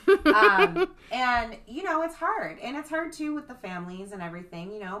it. And, you know, it's hard. And it's hard, too, with the families and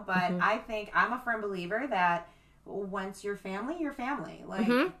everything, you know. But I think I'm a firm believer that once you're family, you're family. Like,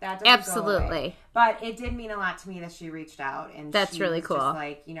 that doesn't Absolutely. go away. But it did mean a lot to me that she reached out. And That's she really was cool. just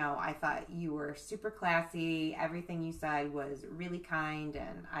like, you know, I thought you were super classy. Everything you said was really kind,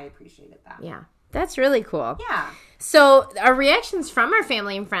 and I appreciated that. Yeah. That's really cool. Yeah. So our reactions from our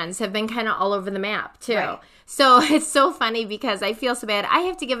family and friends have been kind of all over the map, too. Right. So it's so funny because I feel so bad. I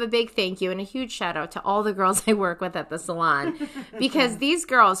have to give a big thank you and a huge shout out to all the girls I work with at the salon because these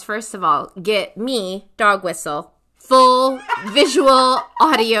girls, first of all, get me, dog whistle, full visual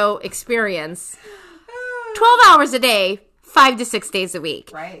audio experience, 12 hours a day, 5 to 6 days a week.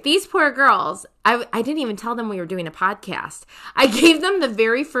 Right. These poor girls, I didn't even tell them we were doing a podcast. I gave them the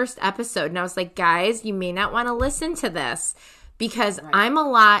very first episode, and I was like, guys, you may not want to listen to this because I'm a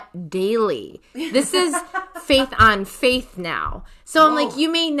lot daily. This is faith on faith now. So I'm like,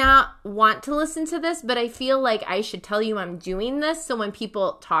 you may not want to listen to this, but I feel like I should tell you I'm doing this. So when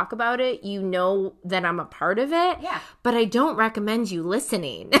people talk about it, you know that I'm a part of it. Yeah. But I don't recommend you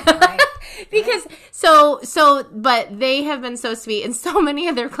listening. Right. Because but they have been so sweet, and so many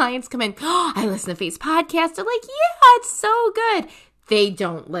of their clients come in, oh, I listen to Faith's podcast. They're like, yeah, it's so good. They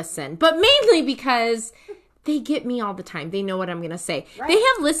don't listen, but mainly because they get me all the time. They know what I'm going to say. Right. They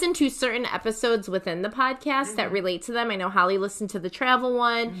have listened to certain episodes within the podcast that relate to them. I know Holly listened to the travel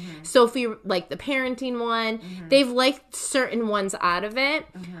one. Sophie liked the parenting one. They've liked certain ones out of it.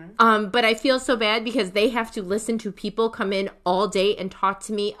 But I feel so bad because they have to listen to people come in all day and talk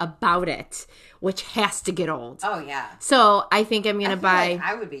to me about it, which has to get old. Oh, yeah. So I think I'm going to buy... Like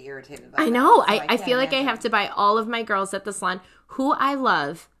I would be irritated by I know. That, so I feel like I have to buy all of my girls at the salon, who I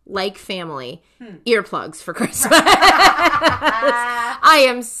love, like family, earplugs for Christmas. I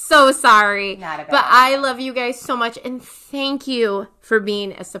am so sorry. Not a bad but I love you guys so much, and thank you for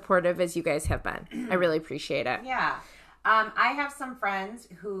being as supportive as you guys have been. I really appreciate it. Yeah. I have some friends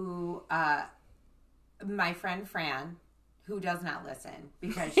who, my friend Fran, who does not listen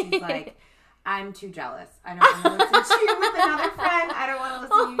because she's like, I'm too jealous. I don't want to listen to you with another friend. I don't want to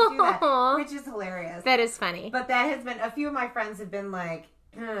listen to you do that, which is hilarious. That is funny. But that has been, a few of my friends have been like,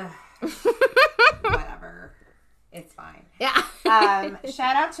 whatever. It's fine. Yeah.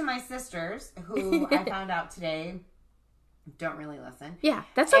 Shout out to my sisters who I found out today don't really listen. Yeah,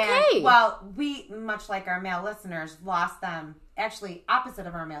 that's okay. And, well, we, much like our male listeners, lost them. Actually, opposite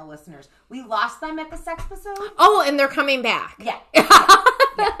of our male listeners. We lost them at the sex episode. Oh, and they're coming back. Yeah. Yeah.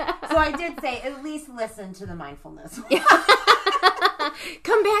 So I did say, at least listen to the mindfulness.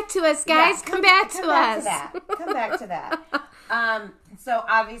 Come back to us, guys. Yeah, come back to us. Come back to that. So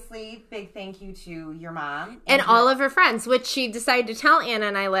obviously, big thank you to your mom. And all of her friends, which she decided to tell Anna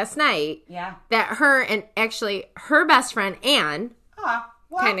and I last night. Yeah. That her and actually her best friend, Ann,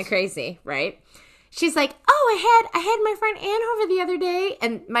 kind of crazy, right? She's like, oh, I had my friend Ann over the other day.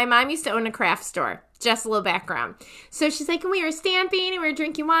 And my mom used to own a craft store. Just a little background. So she's like, and we were stamping and we were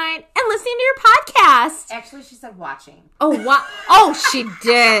drinking wine and listening to your podcast. Actually, she said watching. Oh, what? Oh, she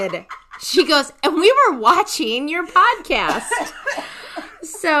did. She goes, and we were watching your podcast.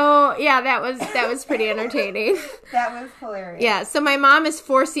 So, yeah, that was pretty entertaining. That was hilarious. Yeah, so my mom is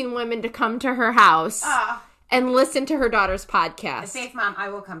forcing women to come to her house and listen to her daughter's podcast. Faith, Mom, I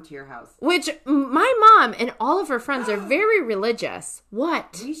will come to your house. Which my mom and all of her friends are very religious.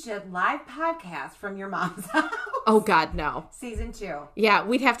 What? We should live podcast from your mom's house. Oh, God, no. Season 2. Yeah,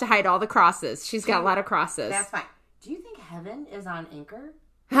 we'd have to hide all the crosses. She's got a lot of crosses. That's fine. Do you think heaven is on Anchor?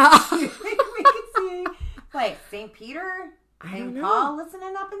 Do you think we could see, like, St. Peter and Paul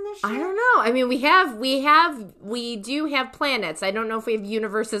listening up in this shit? I don't know. I mean, we do have planets. I don't know if we have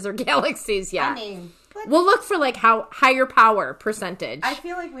universes or galaxies yet. I mean, we'll look for, like, how higher power percentage. I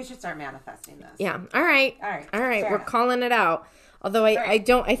feel like we should start manifesting this. Yeah. All right. Fair We're enough. calling it out. Although I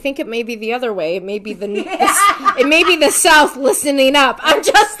think it may be the other way. It may be it may be the South listening up. I'm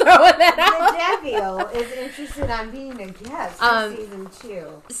just throwing that out. The devil is interested on being a guest for season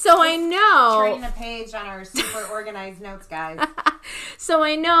 2. So I know. Turning a page on our super organized notes, guys. So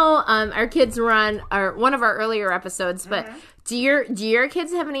I know our kids were on one of our earlier episodes, but do your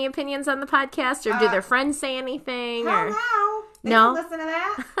kids have any opinions on the podcast, or do their friends say anything? Hell Or no. They No? don't listen to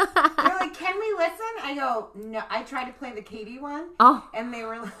that. They're like, can we listen? I go, no. I tried to play the Katie one. Oh. And they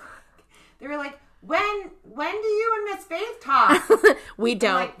were like, when do you and Miss Faith talk? We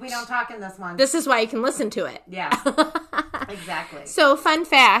don't. Like, we don't talk in this one. This is why you can listen to it. Yeah. Exactly. So, fun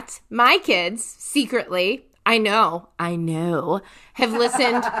fact, my kids secretly, I know, have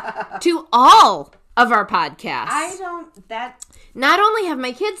listened to all of our podcasts. Not only have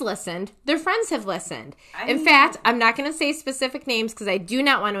my kids listened, their friends have listened. In fact, I'm not going to say specific names because I do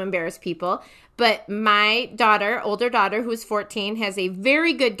not want to embarrass people, but my older daughter, who's 14, has a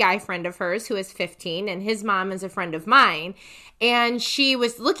very good guy friend of hers who is 15, and his mom is a friend of mine. And she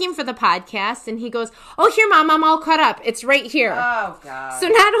was looking for the podcast, and he goes, oh, here, Mom, I'm all caught up. It's right here. Oh, God. So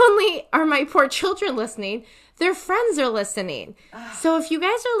not only are my poor children listening, their friends are listening. So if you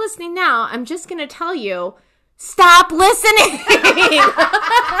guys are listening now, I'm just going to tell you, stop listening.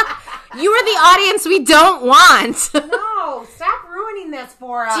 You are the audience we don't want. No, stop ruining this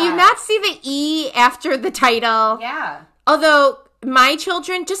for us. Do you not see the E after the title? Yeah. Although my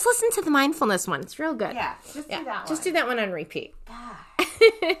children, just listen to the mindfulness one. It's real good. Yeah, just do that one. Just do that one on repeat.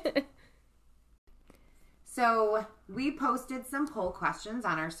 So we posted some poll questions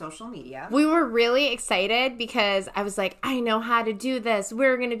on our social media. We were really excited because I was like, I know how to do this.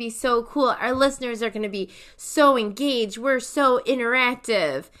 We're going to be so cool. Our listeners are going to be so engaged. We're so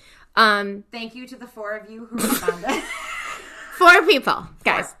interactive. Thank you to the 4 of you who responded. 4 people,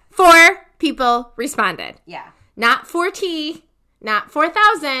 guys. 4 people responded. Yeah. Not 4T, not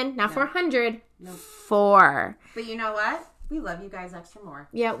 4,000, not 400. Nope. 4. But you know what? We love you guys extra more.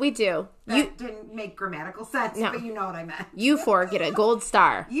 Yeah, we do. That didn't make grammatical sense, No. but you know what I meant. You 4 get a gold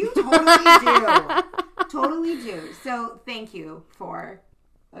star. You totally do. Totally do. So thank you, 4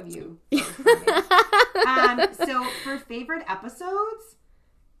 of you. So for favorite episodes,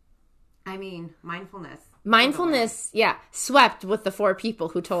 I mean, mindfulness. Mindfulness, yeah, swept with the 4 people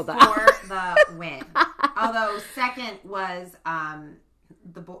who told us. For the win. Although second was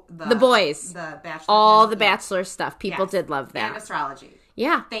the boys. The Bachelor. All panel. the Bachelor stuff. People Yes. did love And that. astrology.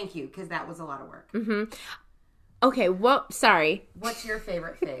 Yeah. Thank you, because that was a lot of work. Okay, sorry. What's your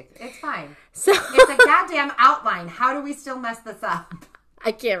favorite faith? It's fine. So It's a goddamn outline. How do we still mess this up?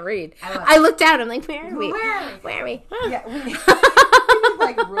 I can't read. I love I looked down. I'm like, where are we? Where are we? Huh. Yeah, we need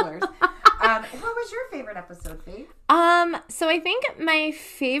like rulers. What was your favorite episode, Faith? So I think my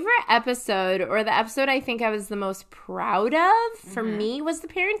favorite episode, or the episode I think I was the most proud of for me, was the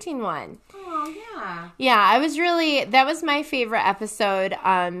parenting one. Oh, yeah. Yeah, that was my favorite episode,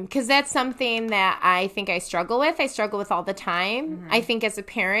 because that's something that I think I struggle with. I struggle with all the time. I think as a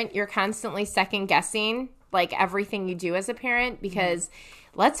parent, you're constantly second guessing, like, everything you do as a parent, because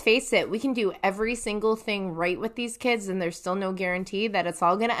let's face it, we can do every single thing right with these kids, and there's still no guarantee that it's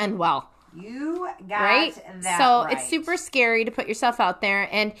all going to end well. You got Right? that So right. it's super scary to put yourself out there.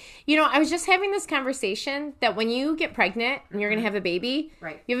 And, I was just having this conversation that when you get pregnant and you're going to have a baby,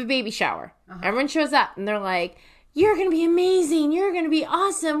 Right. you have a baby shower. Everyone shows up and they're like, you're going to be amazing. You're going to be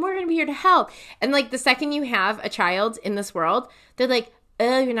awesome. We're going to be here to help. And like the second you have a child in this world, they're like,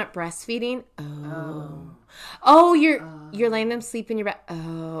 oh, you're not breastfeeding? Oh, you're letting them sleep in your bed.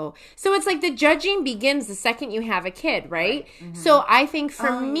 Oh. So it's like the judging begins the second you have a kid, right? So I think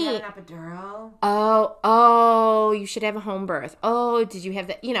for me, You got an epidural? oh, you should have a home birth. Oh, did you have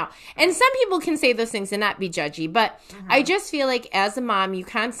that? And some people can say those things and not be judgy, but I just feel like as a mom, you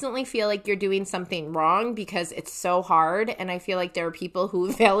constantly feel like you're doing something wrong because it's so hard. And I feel like there are people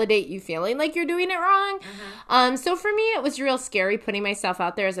who validate you feeling like you're doing it wrong. So for me, it was real scary putting myself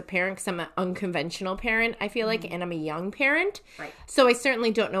out there as a parent because I'm an unconventional parent, I feel like, and I'm a young parent. Right. So I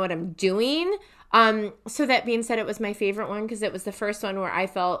certainly don't know what I'm doing. So that being said, it was my favorite one because it was the first one where I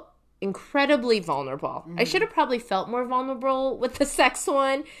felt incredibly vulnerable. I should have probably felt more vulnerable with the sex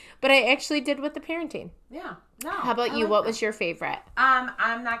one, but I actually did with the parenting. Yeah. No. How about you? What was your favorite?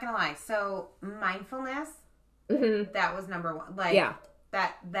 I'm not gonna lie. So mindfulness, that was number one. Like, Yeah.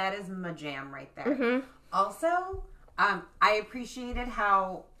 that is my jam right there. Also, I appreciated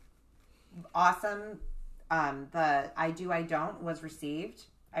how awesome the I Do, I Don't was received.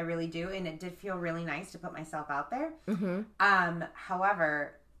 I really do, and it did feel really nice to put myself out there.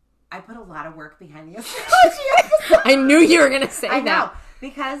 However, I put a lot of work behind the astrology episode. I knew you were going to say I that. know,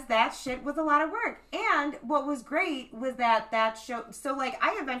 because that shit was a lot of work. And what was great was that show. So like,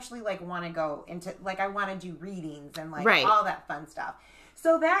 I eventually like want to go into like I want to do readings and like Right. all that fun stuff.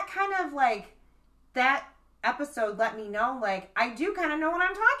 So that kind of like that episode let me know like I do kind of know what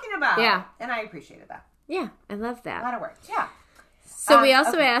I'm talking about. Yeah. And I appreciated that. Yeah, I love A that. lot of work. Yeah. So we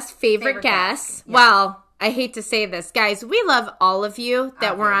also okay. asked favorite Favorite guests. guests. Yeah. Well, I hate to say this. Guys, we love all of you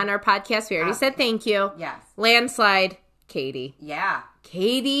that were Okay. on our podcast. We already said thank you. Yes. Landslide, Katie. Yeah.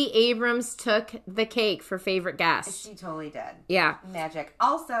 Katie Abrams took the cake for favorite guest. She totally did. Yeah. Magic.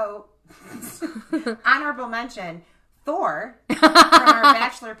 Also, honorable mention, Thor from our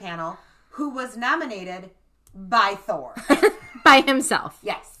Bachelor panel, who was nominated by Thor. By himself.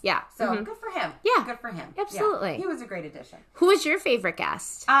 Yes. Yeah. So good for him. Yeah. Good for him. Absolutely. Yeah. He was a great addition. Who was your favorite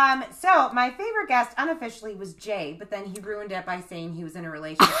guest? So my favorite guest unofficially was Jay, but then he ruined it by saying he was in a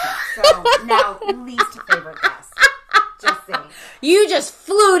relationship. So now least favorite guest. Just saying. You just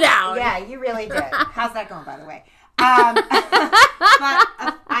flew down. Yeah, you really did. How's that going, by the way? But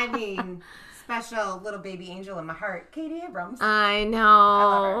I mean, special little baby angel in my heart, Katie Abrams. I know.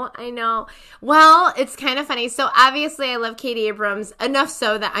 love I know. Well, it's kind of funny. So obviously I love Katie Abrams enough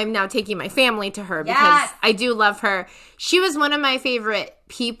so that I'm now taking my family to her because Yes. I do love her. She was one of my favorite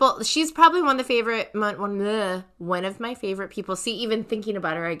people. She's probably one of my favorite people. See, even thinking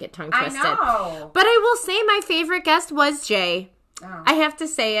about her, I get tongue I twisted. know. But I will say my favorite guest was Jay. Oh. I have to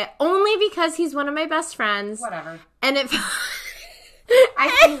say it only because he's one of my best friends. Whatever. And it I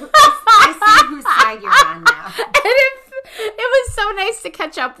see whose side you're on now. and it was so nice to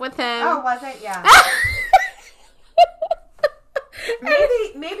catch up with him. Oh, was it? Yeah.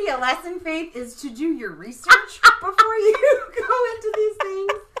 Maybe a lesson, Faith, is to do your research before you go into these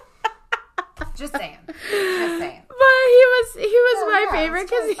things. Just saying. Just saying. But he was my yeah, favorite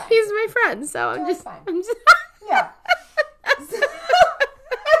it's because totally fine. he's my friend. So I'm Totally just, fine. I'm just Yeah.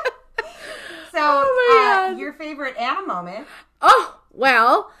 So, my God. your favorite Anna moment oh,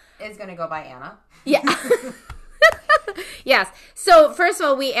 well, is going to go by Anna. yeah. Yes. So first of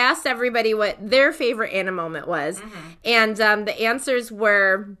all, we asked everybody what their favorite Anna moment was. And the answers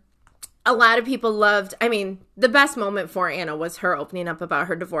were, a lot of people loved, I mean, the best moment for Anna was her opening up about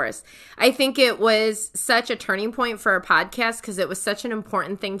her divorce. I think it was such a turning point for our podcast because it was such an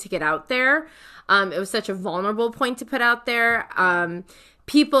important thing to get out there. It was such a vulnerable point to put out there.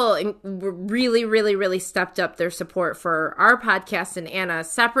 People really, really, really stepped up their support for our podcast and Anna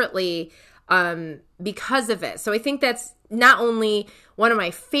separately because of it. So I think that's not only one of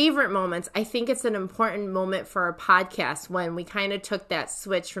my favorite moments, I think it's an important moment for our podcast when we kind of took that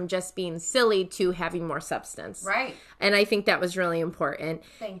switch from just being silly to having more substance. Right. And I think that was really important.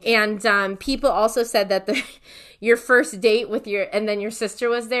 Thank you. And people also said that your first date with and then your sister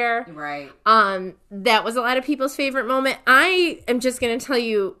was there. Right. That was a lot of people's favorite moment. I am just going to tell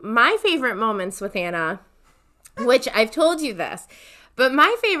you my favorite moments with Anna, which I've told you this. But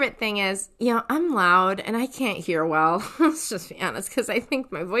my favorite thing is, I'm loud and I can't hear well. Let's just be honest, because I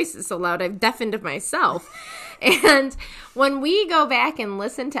think my voice is so loud, I've deafened myself. And when we go back and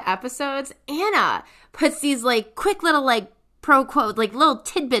listen to episodes, Anna puts these quick little pro quote, little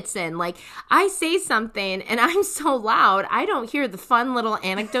tidbits in. I say something and I'm so loud, I don't hear the fun little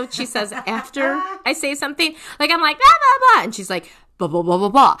anecdote she says after I say something. I'm like, blah, blah, blah. And she's like, blah, blah, blah,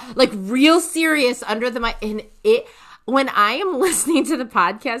 blah, blah. Real serious under the mic. And when I am listening to the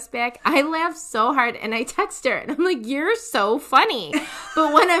podcast back, I laugh so hard and I text her and I'm like, you're so funny.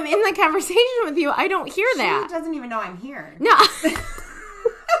 But when I'm in the conversation with you, I don't hear that. She doesn't even know I'm here. No.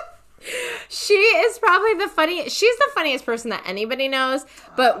 She is probably she's the funniest person that anybody knows.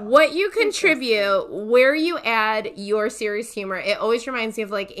 But what you contribute, where you add your serious humor, it always reminds me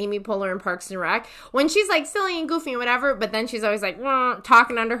of Amy Poehler in Parks and Rec. When she's silly and goofy and whatever, but then she's always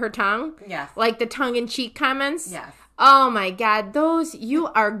talking under her tongue. Yes. The tongue-in-cheek comments. Yes. Oh my God, you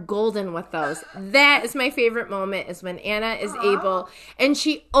are golden with those. That is my favorite moment, is when Anna is able, and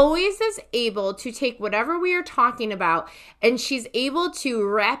she always is able to take whatever we are talking about and she's able to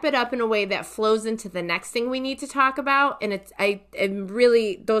wrap it up in a way that flows into the next thing we need to talk about. And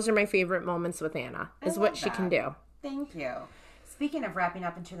those are my favorite moments with Anna, is what she can do. Thank you. Speaking of wrapping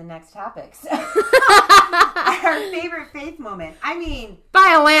up into the next topics, our favorite faith moment. I mean,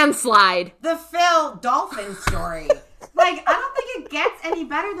 by a landslide. The Phil Dolphin story. I don't think it gets any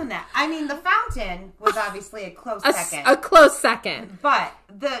better than that. I mean, the fountain was obviously a close second. A close second. But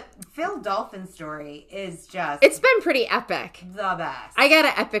the Phil Dolphin story is just... It's been pretty epic. The best. I got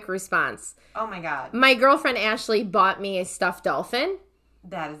an epic response. Oh my God. My girlfriend Ashley bought me a stuffed dolphin.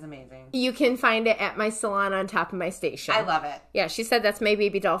 That is amazing. You can find it at my salon on top of my station. I love it. Yeah, she said that's my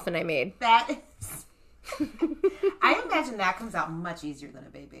baby dolphin I made. That is... I imagine that comes out much easier than a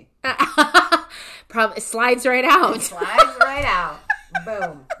baby. Probably slides right out. It slides right out.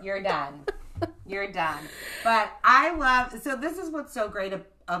 Boom. You're done. You're done. But I love... So this is what's so great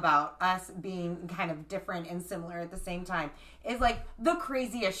about us being kind of different and similar at the same time. Is the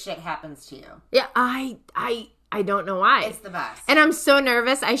craziest shit happens to you. Yeah, I don't know why. It's the best. And I'm so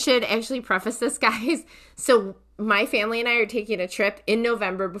nervous. I should actually preface this, guys. So my family and I are taking a trip in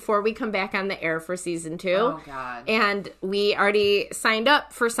November before we come back on the air for season 2. Oh, God. And we already signed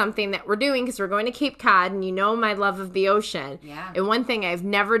up for something that we're doing because we're going to Cape Cod, and my love of the ocean. Yeah. And one thing I've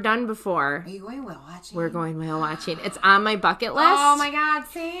never done before. Are you going whale watching? We're going whale watching. It's on my bucket list. Oh, my God.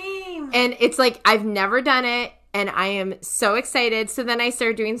 Same. And it's I've never done it. And I am so excited. So then I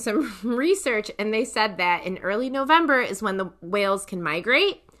started doing some research, and they said that in early November is when the whales can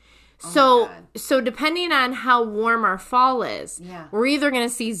migrate. So depending on how warm our fall is, we're either going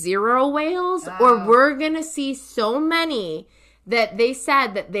to see 0 whales or we're going to see so many that they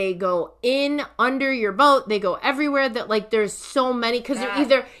said that they go in under your boat. They go everywhere, that there's so many, because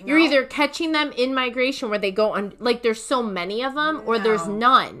you're either catching them in migration where they go on, there's so many of them, or there's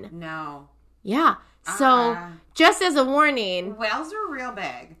none. No. Yeah. So just as a warning, whales are real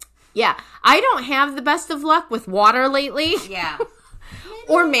big. Yeah. I don't have the best of luck with water lately. Yeah.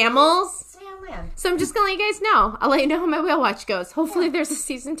 Or mammals. Stay on land. So I'm just going to let you guys know. I'll let you know how my whale watch goes. Hopefully there's a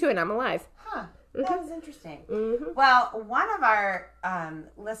season 2 and I'm alive. Huh. That was interesting. Mm-hmm. Well, one of our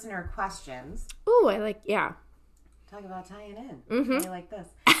listener questions. Ooh, yeah. Talk about tying in. Mm-hmm. How do you like this?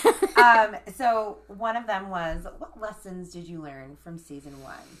 So one of them was, what lessons did you learn from season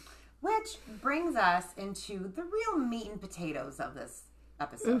 1? Which brings us into the real meat and potatoes of this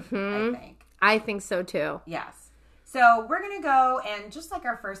episode, I think. I think so too. Yes. So we're going to go, and just like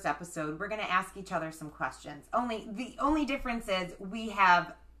our first episode, we're going to ask each other some questions. The only difference is we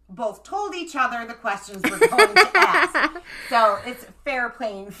have both told each other the questions we're going to ask. So it's fair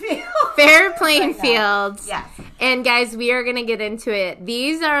playing field. Fair playing fields. Yes. And guys, we are going to get into it.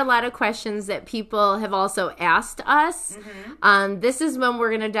 These are a lot of questions that people have also asked us. This is when we're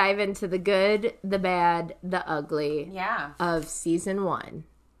going to dive into the good, the bad, the ugly of season 1.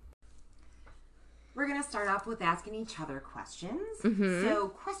 We're going to start off with asking each other questions. So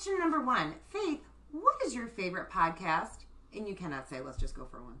question number 1, Faith, what is your favorite podcast? And you cannot say, let's just go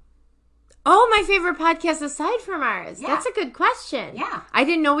for one. Oh, my favorite podcast aside from ours. Yeah. That's a good question. Yeah. I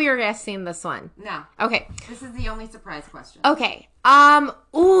didn't know we were asking this one. No. Okay. This is the only surprise question. Okay.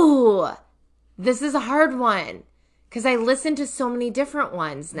 This is a hard one because I listen to so many different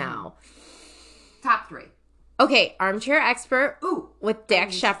ones now. Top 3. Okay, Armchair Expert with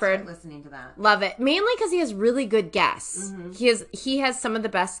Dax Shepard. Listening to that. Love it. Mainly because he has really good guests. He has some of the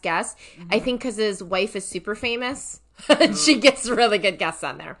best guests. I think because his wife is super famous. She gets really good guests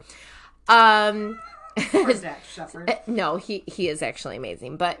on there. Or Dax Shepard. No, he is actually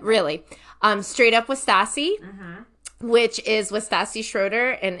amazing. But really, Straight Up with Stassi, which is with Stassi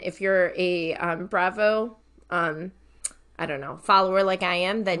Schroeder. And if you're a Bravo, I don't know, follower like I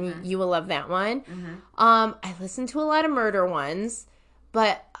am, then you will love that one. I listen to a lot of murder ones,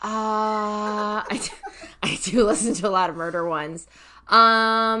 but I do listen to a lot of murder ones.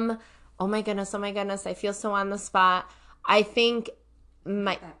 Oh my goodness, I feel so on the spot. I think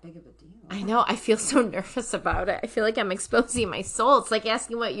Not that big of a deal. I know, I feel so nervous about it. I feel like I'm exposing my soul. It's like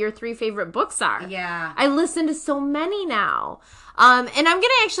asking what your 3 favorite books are. Yeah. I listen to so many now. And I'm going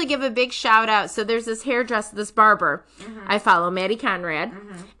to actually give a big shout out. So there's this hairdresser, this barber I follow, Maddie Conrad.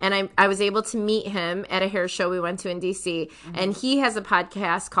 And I was able to meet him at a hair show we went to in D.C. And he has a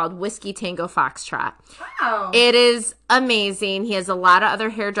podcast called Whiskey Tango Foxtrot. Wow. It is amazing. He has a lot of other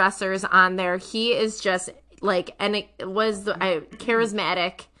hairdressers on there. He is just like, and it was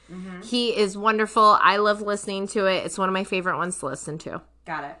charismatic. He is wonderful. I love listening to it. It's one of my favorite ones to listen to.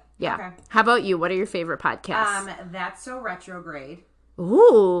 Got it. Yeah. Okay. How about you? What are your favorite podcasts? That's So Retrograde,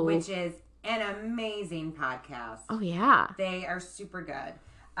 Ooh. which is an amazing podcast. Oh, yeah. They are super good.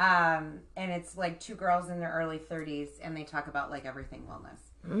 And it's like 2 girls in their early 30s, and they talk about like everything wellness.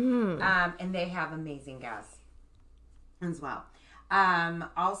 And they have amazing guests as well.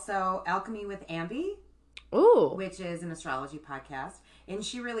 Also, Alchemy with Ambi, Ooh. which is an astrology podcast, and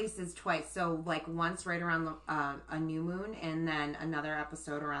she releases twice. So like once right around a new moon, and then another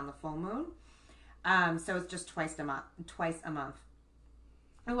episode around the full moon. So it's just twice a month.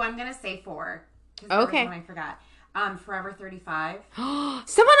 Oh, I'm gonna say 4. Okay. One I forgot. Forever 35.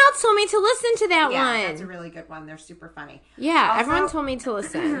 Someone else told me to listen to that Yeah, one. that's a really good one. They're super funny. Yeah, Also, everyone told me to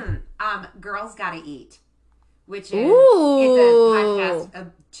listen. Girls Gotta Eat, which is Ooh. it's a podcast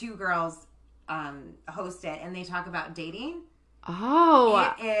of 2 girls host it, and they talk about dating.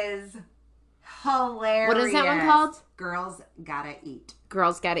 Oh. It is hilarious. What is that one called? Girls Gotta Eat.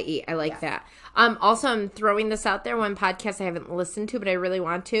 Girls Gotta Eat. I like that. Also, I'm throwing this out there. One podcast I haven't listened to, but I really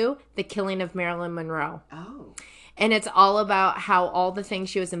want to. The Killing of Marilyn Monroe. Oh. And it's all about how all the things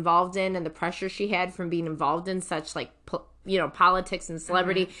she was involved in and the pressure she had from being involved in such like, politics and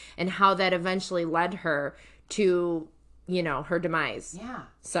celebrity and how that eventually led her to, her demise. Yeah.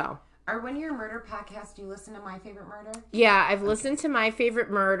 So. Or when you're a murder podcast, do you listen to My Favorite Murder? Yeah, I've listened to My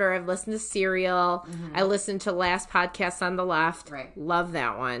Favorite Murder. I've listened to Serial. I listened to Last Podcast on the Left. Right. Love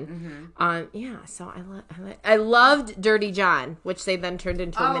that one. Yeah, so I loved Dirty John, which they then turned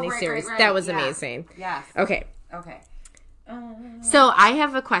into a miniseries. Right. That was Yeah. amazing. Yes. Okay. So I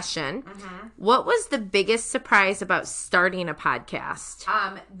have a question. What was the biggest surprise about starting a podcast?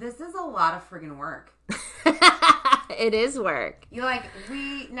 this is a lot of friggin' work. It is work.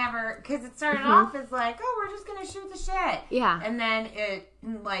 We never, because it started off as like, we're just going to shoot the shit. Yeah. And then it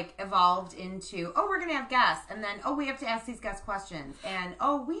evolved into, we're going to have guests. And then, we have to ask these guests questions. And,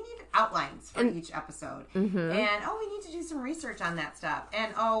 we need outlines for each episode. And, we need to do some research on that stuff.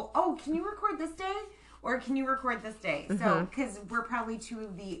 And, can you record this day? Or can you record this day? So, because we're probably 2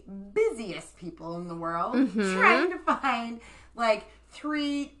 of the busiest people in the world trying to find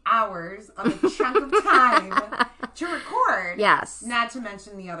 3 hours of a chunk of time to record. Yes. Not to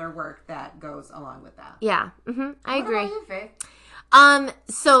mention the other work that goes along with that. Yeah. I agree. What about you, Faith?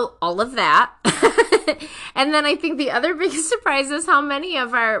 So all of that. And then I think the other biggest surprise is how many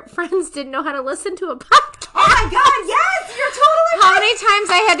of our friends didn't know how to listen to a podcast. my God, yes, you're totally How right. many times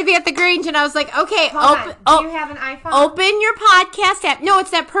I had to be at the Grange and I was like, okay, Hold on. Do you have an iPhone? open your podcast app. No,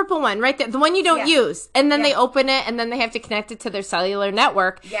 it's that purple one right there, the one you don't Yeah. use. And then Yeah. they open it, and then they have to connect it to their cellular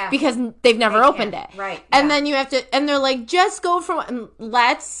network Yeah. because they've never They opened can't. it. Right, And yeah. then you have to, and they're like, just go for one.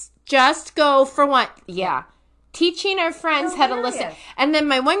 Let's just go for one. Yeah. Teaching our friends how to listen. Hilarious. And then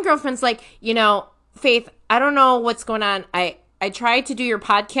my one girlfriend's like, Faith, I don't know what's going on. I tried to do your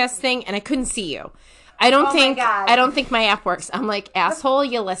podcast thing and I couldn't see you. I don't think my app works. I'm like, asshole,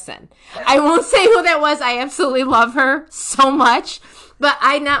 you listen. I won't say who that was. I absolutely love her so much. But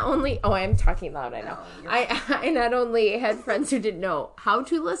I not only I'm talking loud, I know. I not only had friends who didn't know how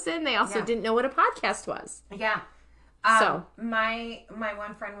to listen, they also didn't know what a podcast was. Yeah. So my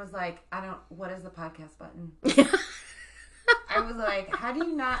one friend was like, what is the podcast button? I was like, how do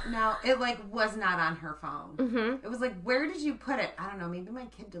you not know? It like was not on her phone. Mm-hmm. It was like, where did you put it? I don't know. Maybe my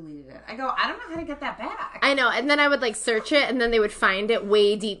kid deleted it. I go, I don't know how to get that back. I know. And then I would like search it, and then they would find it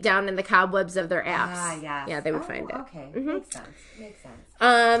way deep down in the cobwebs of their apps. Yes. Yeah, they would find it. Okay. Mm-hmm. Makes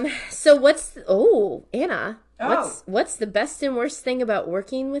sense. So Anna, what's the best and worst thing about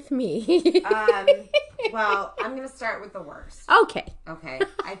working with me? Well, I'm going to start with the worst. Okay. Okay.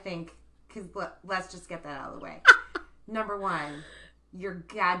 I think, because let's just get that out of the way. Number one, your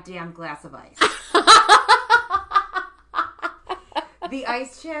goddamn glass of ice. The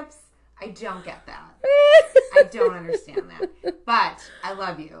ice chips, I don't get that. I don't understand that. But I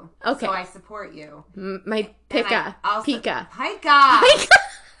love you. Okay. So I support you. My Pika. Pika. Pika.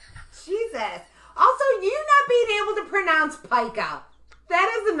 Jesus. Also, you not being able to pronounce pica.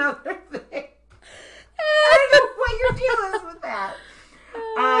 That is another thing. I don't know what your deal is with that.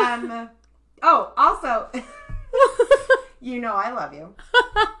 Also, I love you.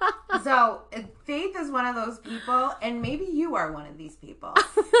 So, Faith is one of those people, and maybe you are one of these people,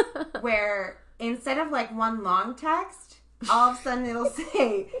 where instead of like one long text, all of a sudden it'll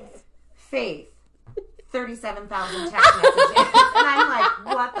say, Faith, 37,000 text messages. And I'm like,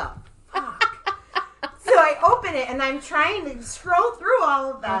 what the fuck? So I open it and I'm trying to scroll through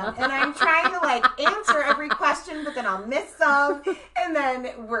all of them, and I'm trying to like answer every question, but then I'll miss some, and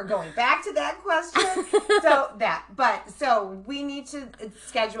then we're going back to that question. So we need to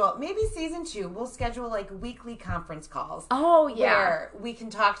schedule, maybe season 2, we'll schedule like weekly conference calls. Oh, yeah. Where we can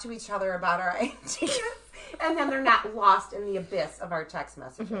talk to each other about our ideas, and then they're not lost in the abyss of our text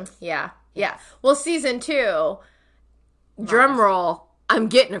messages. Yeah. Yeah. Well, season 2, drum roll, I'm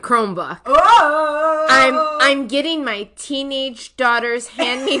getting a Chromebook. Oh! I'm getting my teenage daughter's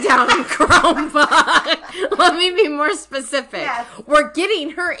hand-me-down Chromebook. Let me be more specific. Yes. We're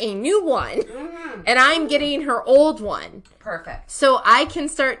getting her a new one, and I'm getting her old one. Perfect. So I can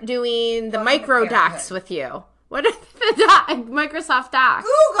start doing the micro docs with you. What are the Microsoft Docs?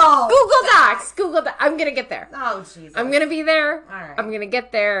 Google Docs. I'm going to get there. Oh, Jesus. I'm going to be there. All right. I'm going to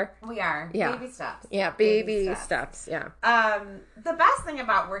get there. We are. Yeah. Baby steps. Yeah, baby steps. Yeah. The best thing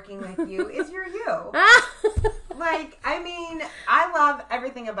about working with you is you're you. Like, I mean, I love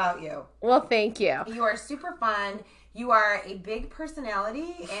everything about you. Well, thank you. You are super fun. You are a big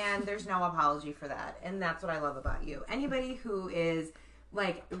personality, and there's no apology for that. And that's what I love about you. Anybody who is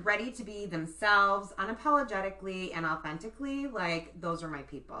like ready to be themselves unapologetically and authentically, like those are my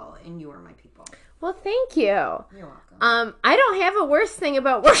people, and you are my people. Well, thank you. You're welcome. I don't have a worse thing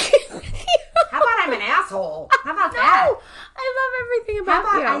about working with you. How about I'm an asshole? How about that? No, I love everything How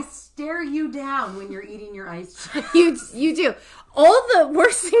about about you. I stare you down when you're eating your ice cream? You do. All the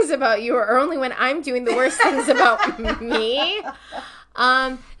worst things about you are only when I'm doing the worst things about me. No,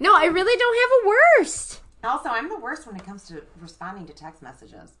 I really don't have a worst. Also, I'm the worst when it comes to responding to text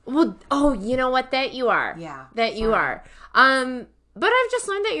messages. Well, you know what? That you are. Yeah. That you are. But I've just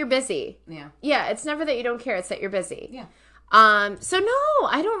learned that you're busy. Yeah. Yeah, it's never that you don't care, it's that you're busy. Yeah. So no,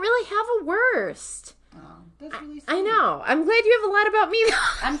 I don't really have a worst. Oh, that's really sweet. I know. I'm glad you have a lot about me, though.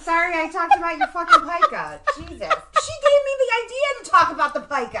 I'm sorry I talked about your fucking pica. Jesus. She gave me the idea to talk about the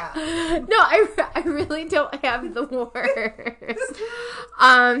pica. No, I really don't have the worst.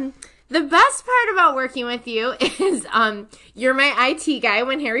 The best part about working with you is you're my IT guy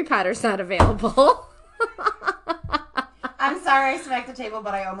when Harry Potter's not available. I'm sorry I smacked the table,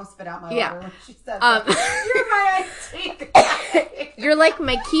 but I almost spit out my water when she said that. You're my IT guy. You're like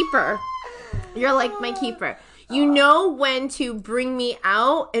my keeper. You're like my keeper. You know when to bring me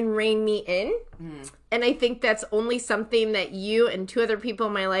out and rein me in. And I think that's only something that you and 2 other people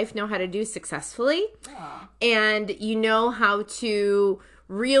in my life know how to do successfully. And you know how to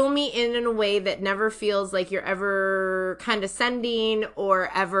reel me in a way that never feels like you're ever condescending or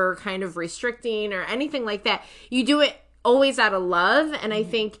ever kind of restricting or anything like that. You do it always out of love, and I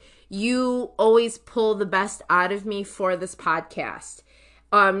think you always pull the best out of me for this podcast.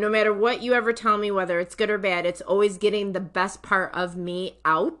 No matter what you ever tell me, whether it's good or bad, it's always getting the best part of me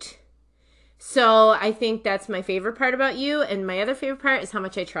out. So I think that's my favorite part about you. And my other favorite part is how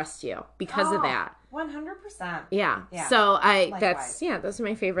much I trust you because of that. 100%. Yeah. Yeah. So Likewise. those are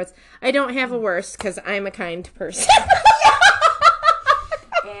my favorites. I don't have a worst because I'm a kind person.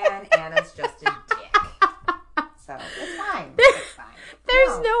 And Anna's just a dick. So it's fine. It's fine.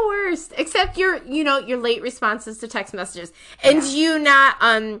 There's no worst except your late responses to text messages and you not,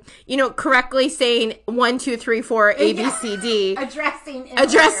 correctly saying 1, 2, 3, 4, A, B, C, D,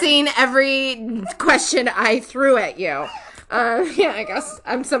 addressing every question I threw at you. I guess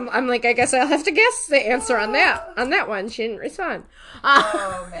I guess I'll have to guess the answer on that one. She didn't respond.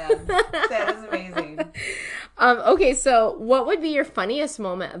 Oh man, that is amazing. Okay, so what would be your funniest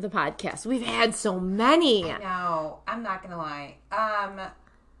moment of the podcast? We've had so many. No, I'm not gonna lie.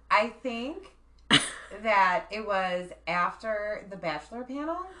 I think that it was after the Bachelor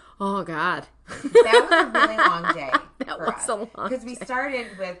panel. Oh God, that was a really long day. That was a long day because we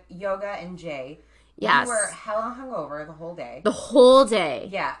started with yoga and Jay. Yes. We were hella hungover the whole day. The whole day.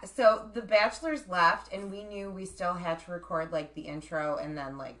 Yeah. So the Bachelors left, and we knew we still had to record like the intro and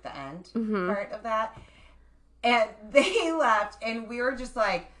then like the end part of that. And they left, and we were just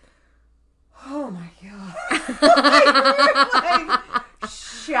like, "Oh my God!" we were like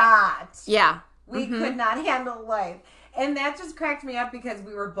shot. Yeah. We could not handle life. And that just cracked me up because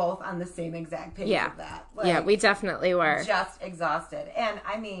we were both on the same exact page of that. Like, yeah, we definitely were. Just exhausted. And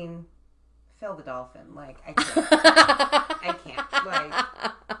I mean, Phil the Dolphin, like, I can't. I can't. Like,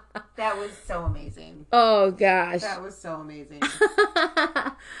 that was so amazing. Oh, gosh. That was so amazing.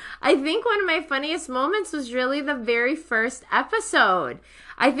 I think one of my funniest moments was really the very first episode.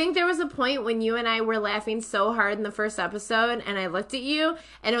 I think there was a point when you and I were laughing so hard in the first episode, and I looked at you,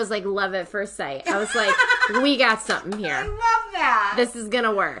 and it was like love at first sight. I was like, we got something here. I love that. This is going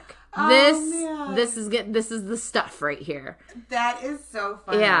to work. Oh, man. This is the stuff right here. That is so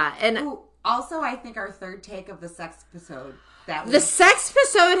funny. Yeah, and ooh, also, I think our third take of the sex episode. The sex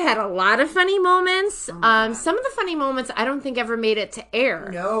episode had a lot of funny moments. Oh some of the funny moments I don't think ever made it to air.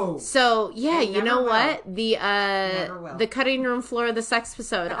 No. So yeah, It you know never what? will. The cutting room floor of the sex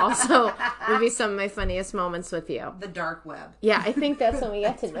episode also would be some of my funniest moments with you. The dark web. Yeah, I think that's when we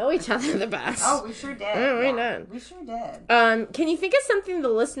got to know each other the best. Oh, we sure did. Oh, we did. We sure did. Can you think of something the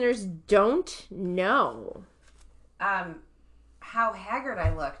listeners don't know? How haggard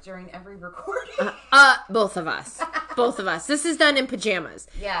I look during every recording. Both of us. Both of us. This is done in pajamas.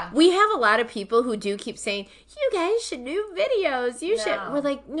 Yeah. We have a lot of people who do keep saying, you guys should do videos. You should. No. We're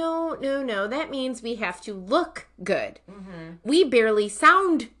like, no. That means we have to look good. Mm-hmm. We barely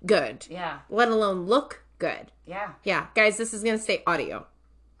sound good. Yeah. Let alone look good. Yeah. Yeah. Guys, this is going to say audio.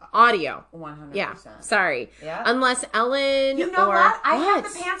 Audio. 100%. Yeah. Sorry. Yeah. Unless Ellen You know or... what? I have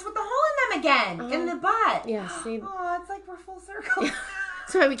the pants with the hole in them again. In the butt. Yeah, see... Oh, it's like we're full circle.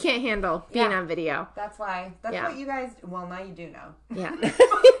 That's why we can't handle being on video. That's why. That's Yeah. what you guys... Well, now you do know. Yeah.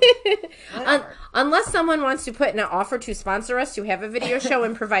 Whatever. Unless someone wants to put in an offer to sponsor us to have a video show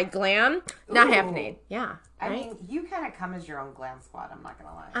and provide glam, not Ooh. happening. Yeah. I right? mean, you kind of come as your own glam squad. I'm not going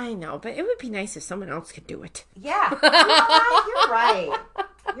to lie. I know, but it would be nice if someone else could do it. Yeah. You know what? You're right.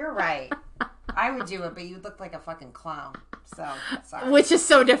 You're right. I would do it, but you'd look like a fucking clown. So, sorry. Which is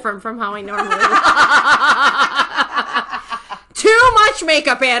so different from how I normally look. Too much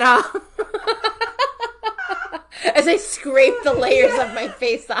makeup, Anna. As I scrape the layers of my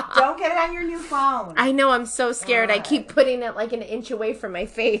face off. Don't get it on your new phone. I know, I'm so scared. I God. keep putting it like an inch away from my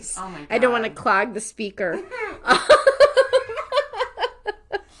face. Oh my God. I don't want to clog the speaker.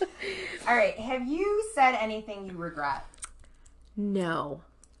 All right. Have you said anything you regret? No.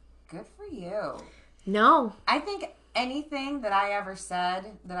 Good for you. No. I think anything that I ever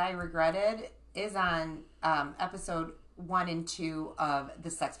said that I regretted is on episode 1 and 2 of the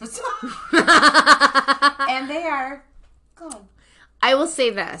sex episode. And they are gone. I will say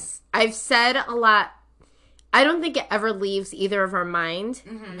this. I've said a lot. I don't think it ever leaves either of our mind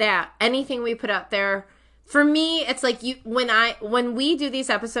that anything we put out there. For me, it's like when we do these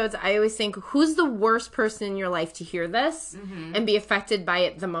episodes, I always think, who's the worst person in your life to hear this and be affected by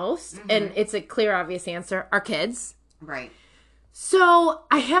it the most? And it's a clear, obvious answer. Our kids. Right. So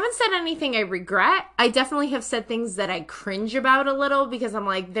I haven't said anything I regret. I definitely have said things that I cringe about a little because I'm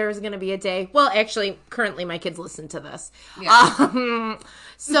like, there's going to be a day. Well, actually, currently my kids listen to this. Yeah.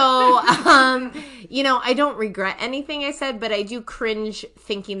 I don't regret anything I said, but I do cringe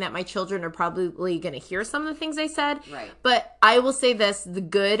thinking that my children are probably going to hear some of the things I said. Right. But I will say this, the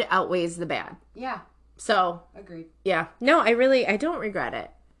good outweighs the bad. Yeah. So, Agreed. yeah. No, I don't regret it.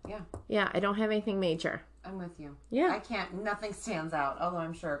 Yeah. Yeah, I don't have anything major. I'm with you. Yeah. Nothing stands out, although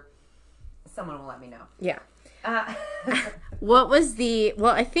I'm sure someone will let me know. Yeah. Uh,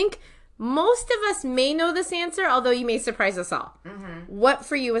 I think most of us may know this answer, although you may surprise us all. Mm-hmm. What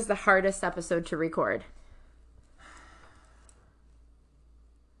for you was the hardest episode to record?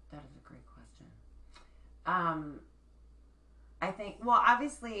 That is a great question. I think, well,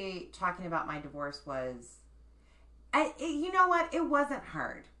 obviously talking about my divorce was, you know what? It wasn't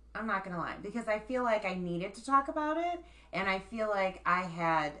hard. I'm not going to lie, because I feel like I needed to talk about it, and I feel like I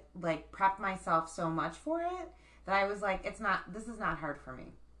had like prepped myself so much for it that I was like, this is not hard for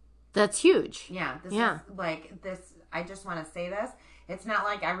me. That's huge. Yeah. This is like this. I just want to say this. It's not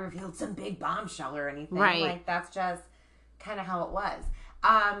like I revealed some big bombshell or anything. Right. Like that's just kind of how it was.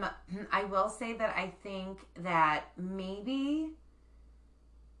 I will say that I think that maybe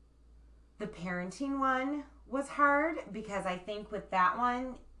the parenting one was hard, because I think with that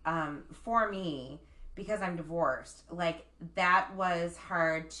one, for me, because I'm divorced, like that was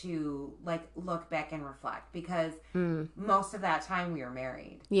hard to like look back and reflect, because most of that time we were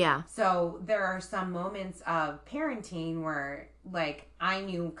married. Yeah. So there are some moments of parenting where like I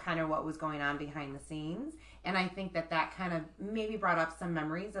knew kind of what was going on behind the scenes. And I think that kind of maybe brought up some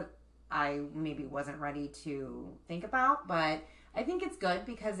memories that I maybe wasn't ready to think about. But I think it's good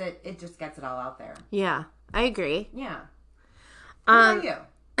because it just gets it all out there. Yeah, I agree. Yeah. What about you?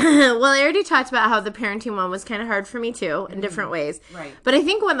 Well, I already talked about how the parenting one was kind of hard for me too, in different ways. Right. But I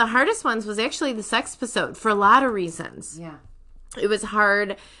think one of the hardest ones was actually the sex episode for a lot of reasons. Yeah. It was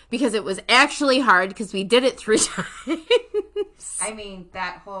hard because it was actually hard because we did it 3 times. I mean,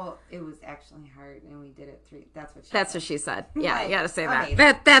 it was actually hard, and we did it 3. That's what she said. Yeah, Like, you gotta say amazing.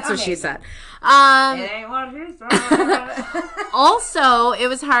 That's what she said. It ain't what she said. Also, it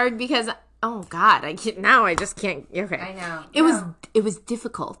was hard because, oh God, I just can't. Okay, I know. It was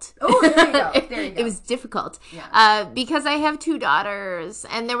difficult. Oh, there you go. It was difficult. Yeah. Because I have 2 daughters,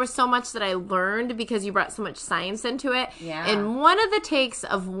 and there was so much that I learned because you brought so much science into it. Yeah. And one of the takes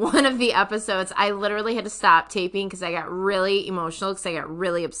of one of the episodes, I literally had to stop taping because I got really emotional, because I got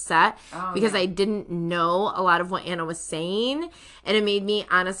really upset because I didn't know a lot of what Anna was saying. And it made me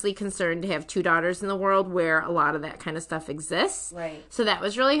honestly concerned to have 2 daughters in the world where a lot of that kind of stuff exists. Right. So that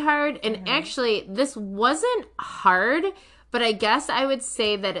was really hard. And actually, this wasn't hard, but I guess I would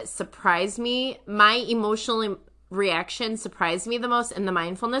say that it surprised me. My emotional reaction surprised me the most in the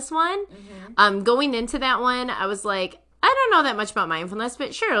mindfulness one. Going into that one, I was like, I don't know that much about mindfulness,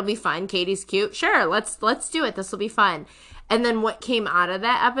 but sure, it'll be fun. Katie's cute. Sure, let's do it. This will be fun. And then what came out of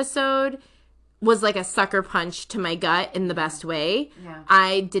that episode was like a sucker punch to my gut in the best way. Yeah.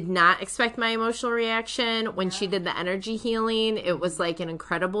 I did not expect my emotional reaction. When she did the energy healing, it was like an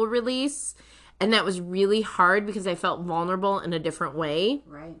incredible release. And that was really hard because I felt vulnerable in a different way.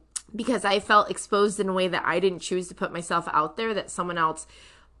 Right. Because I felt exposed in a way that I didn't choose to put myself out there, that someone else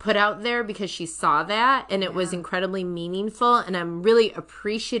put out there because she saw that. And it was incredibly meaningful. And I'm really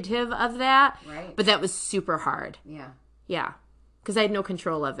appreciative of that. Right. But that was super hard. Yeah. Yeah. Because I had no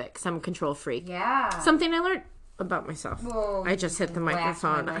control of it, because I'm a control freak. Yeah. Something I learned about myself. Whoa, I just hit the blast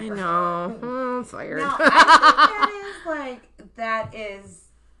microphone. my I microphone. know. I'm fired. No,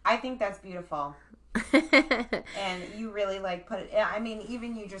 I think that's beautiful. And you really like put it, I mean,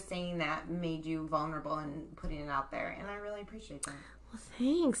 even you just saying that made you vulnerable and putting it out there. And I really appreciate that. Well,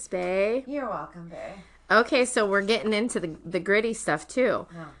 thanks, babe. You're welcome, babe. Okay, so we're getting into the gritty stuff, too.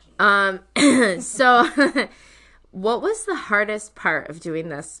 Oh, geez. So what was the hardest part of doing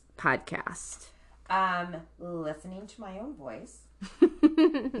this podcast? Listening to my own voice,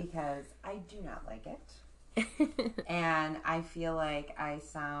 because I do not like it. And I feel like I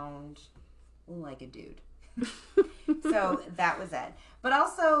sound like a dude. So that was it. But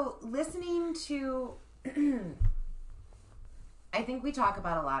also listening to, I think we talk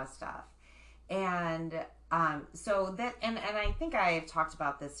about a lot of stuff. And so that, and I think I've talked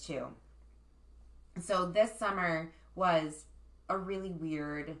about this too. So this summer was a really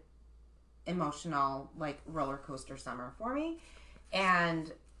weird, emotional, like roller coaster summer for me.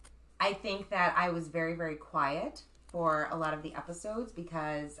 And I think that I was very, very quiet for a lot of the episodes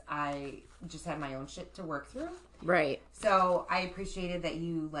because I just had my own shit to work through. Right. So I appreciated that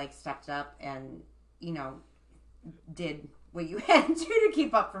you like stepped up and, you know, did what you had to do to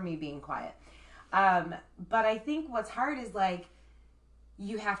keep up for me being quiet. But I think what's hard is like,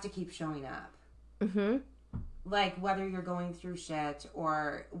 you have to keep showing up. Mm-hmm. Like whether you're going through shit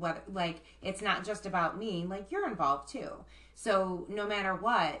or whether, like, it's not just about me, like you're involved too. So no matter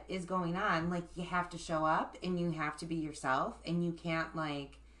what is going on, like you have to show up and you have to be yourself, and you can't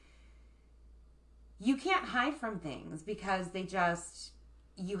hide from things because they just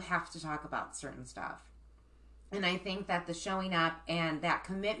you have to talk about certain stuff. And I think that the showing up and that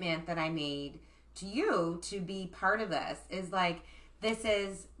commitment that I made to you to be part of this is like, this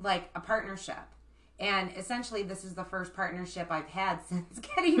is like a partnership. And essentially, this is the first partnership I've had since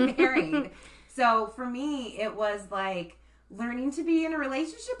getting married. So for me, it was like learning to be in a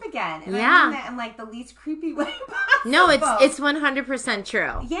relationship again. And I mean that in like the least creepy way possible. No, it's 100%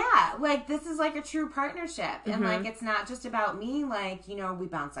 true. Yeah, like this is like a true partnership. And like it's not just about me. Like, you know, we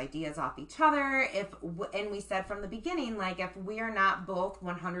bounce ideas off each other. And we said from the beginning, like if we are not both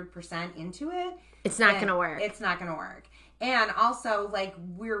 100% into it, it's not going to work. It's not going to work. And also, like,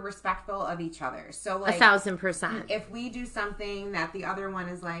 we're respectful of each other. So, like, 1,000%. If we do something that the other one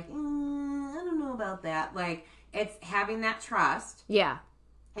is like, I don't know about that. Like, it's having that trust. Yeah.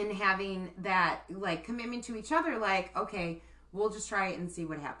 And having that, like, commitment to each other. Like, okay, we'll just try it and see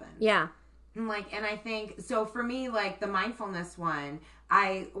what happens. Yeah. And, like, and I think, so for me, like, the mindfulness one,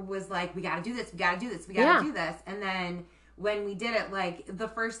 I was like, we got to do this. We got to do this. We got to do this. And then when we did it, like, the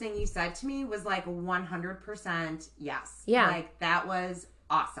first thing you said to me was, like, 100% yes. Yeah. Like, that was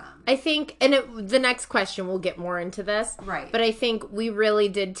awesome. I think, and the next question, we'll get more into this. Right. But I think we really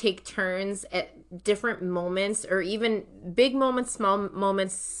did take turns at different moments, or even big moments, small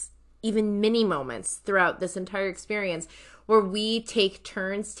moments, even mini moments throughout this entire experience, where we take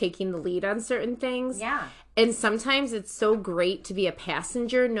turns taking the lead on certain things. Yeah. And sometimes it's so great to be a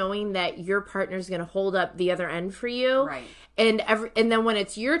passenger knowing that your partner's going to hold up the other end for you. Right. And then when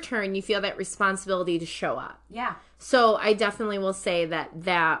it's your turn, you feel that responsibility to show up. Yeah. So I definitely will say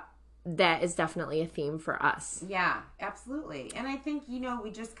that is definitely a theme for us. Yeah, absolutely. And I think, you know,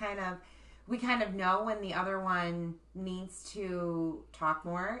 we kind of know when the other one needs to talk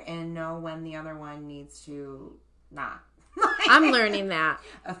more and know when the other one needs to not. I'm learning that.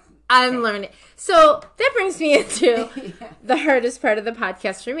 I'm learning. So that brings me into the hardest part of the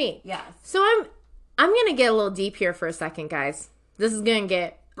podcast for me. Yes. So I'm going to get a little deep here for a second, guys. This is going to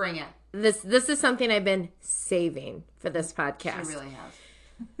get... Bring it. This is something I've been saving for this podcast. She really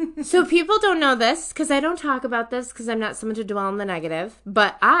has. So people don't know this because I don't talk about this because I'm not someone to dwell on the negative,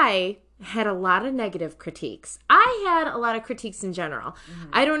 but I had a lot of negative critiques. I had a lot of critiques in general. Mm-hmm.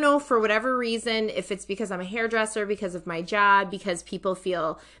 I don't know, for whatever reason, if it's because I'm a hairdresser, because of my job, because people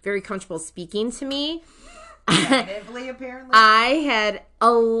feel very comfortable speaking to me. Negatively, apparently. I had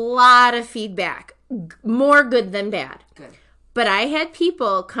a lot of feedback, more good than bad. Good. But I had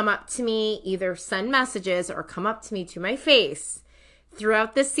people come up to me, either send messages or come up to me to my face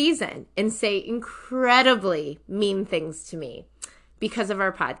throughout the season and say incredibly mean things to me because of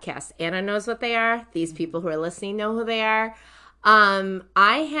our podcast. Anna knows what they are. These people who are listening know who they are.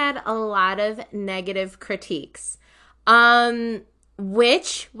 I had a lot of negative critiques,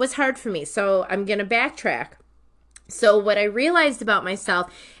 which was hard for me. So I'm going to backtrack. So what I realized about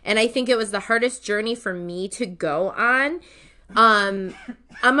myself, and I think it was the hardest journey for me to go on, I'm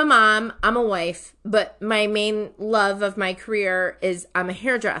a mom, I'm a wife, but my main love of my career is I'm a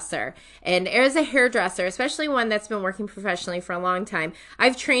hairdresser. And as a hairdresser, especially one that's been working professionally for a long time,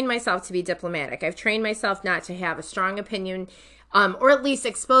 I've trained myself to be diplomatic. I've trained myself not to have a strong opinion, or at least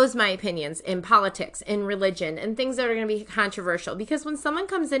expose my opinions in politics, in religion, and things that are going to be controversial. Because when someone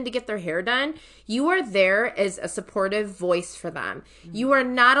comes in to get their hair done, you are there as a supportive voice for them. Mm-hmm. You are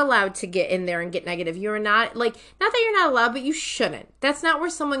not allowed to get in there and get negative. You are not, not that you're not allowed, but you shouldn't. That's not where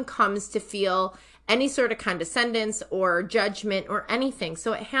someone comes to feel any sort of condescendence or judgment or anything.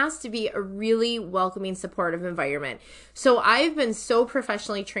 So it has to be a really welcoming, supportive environment. So I've been so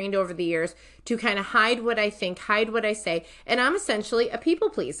professionally trained over the years to kind of hide what I think, hide what I say, and I'm essentially a people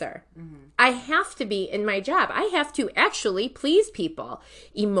pleaser. Mm-hmm. I have to be in my job. I have to actually please people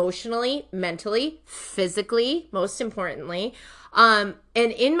emotionally, mentally, physically, most importantly. And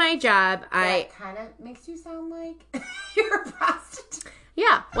in my job, that kind of makes you sound like you're a prostitute.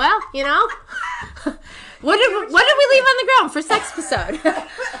 Yeah, well, what did we leave on the ground for sex episode?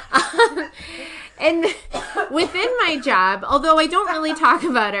 And within my job, although I don't really talk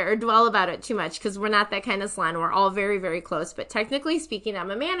about it or dwell about it too much because we're not that kind of salon, we're all very, very close. But technically speaking,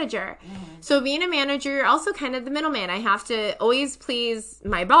 I'm a manager. Mm-hmm. So being a manager, you're also kind of the middleman. I have to always please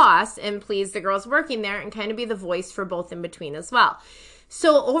my boss and please the girls working there and kind of be the voice for both in between as well.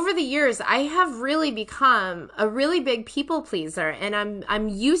 So over the years, I have really become a really big people pleaser, and I'm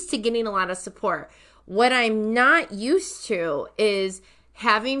used to getting a lot of support. What I'm not used to is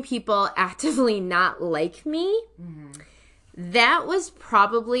having people actively not like me. Mm-hmm. That was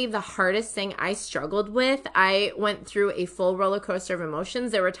probably the hardest thing I struggled with. I went through a full roller coaster of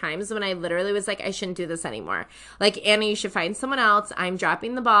emotions. There were times when I literally was like, I shouldn't do this anymore. Like, Anna, you should find someone else. I'm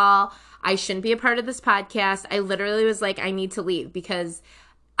dropping the ball. I shouldn't be a part of this podcast. I literally was like, I need to leave because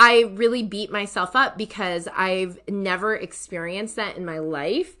I really beat myself up because I've never experienced that in my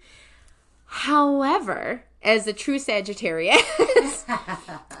life. However, as a true Sagittarius,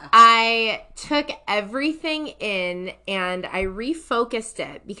 I took everything in and I refocused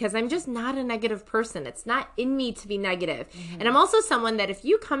it because I'm just not a negative person. It's not in me to be negative. And I'm also someone that if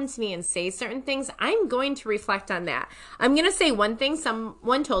you come to me and say certain things, I'm going to reflect on that. I'm going to say one thing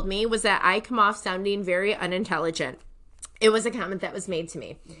someone told me was that I come off sounding very unintelligent. It was a comment that was made to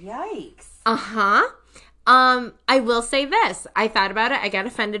me. Yikes. Uh-huh. I will say this. I thought about it. I got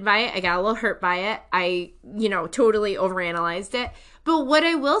offended by it. I got a little hurt by it. I, totally overanalyzed it. But what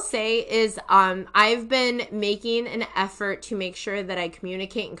I will say is I've been making an effort to make sure that I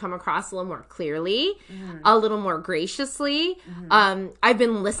communicate and come across a little more clearly, a little more graciously. I've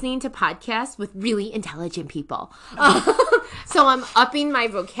been listening to podcasts with really intelligent people. So I'm upping my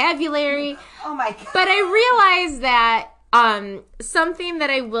vocabulary. Oh, my God. But I realized that something that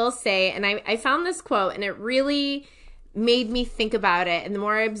I will say, and I found this quote, and it really made me think about it. And the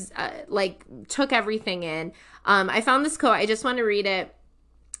more I took everything in, I found this quote. I just want to read it.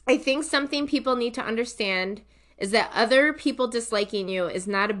 I think something people need to understand is that other people disliking you is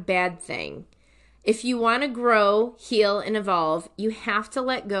not a bad thing. If you want to grow, heal, and evolve, you have to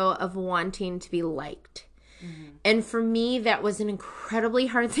let go of wanting to be liked. And for me, that was an incredibly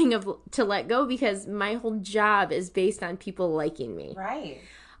hard thing to let go because my whole job is based on people liking me. Right.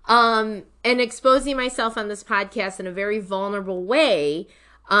 And exposing myself on this podcast in a very vulnerable way,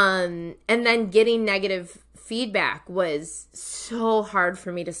 and then getting negative feedback was so hard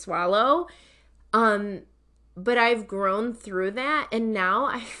for me to swallow. But I've grown through that, and now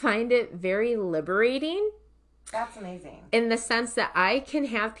I find it very liberating. That's amazing. In the sense that I can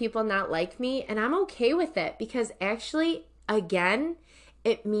have people not like me, and I'm okay with it because actually, again,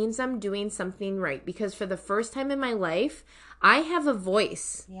 it means I'm doing something right. Because for the first time in my life, I have a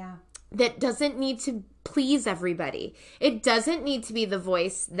voice that doesn't need to please everybody. It doesn't need to be the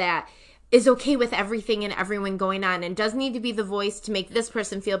voice that is okay with everything and everyone going on, and doesn't need to be the voice to make this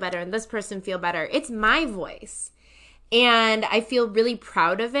person feel better and this person feel better. It's my voice. And I feel really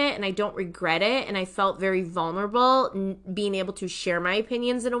proud of it, and I don't regret it. And I felt very vulnerable being able to share my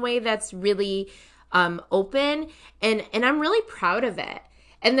opinions in a way that's really open. And I'm really proud of it.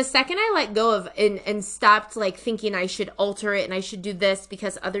 And the second I let go of and stopped thinking I should alter it and I should do this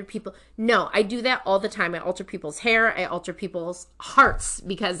because other people, no, I do that all the time. I alter people's hair. I alter people's hearts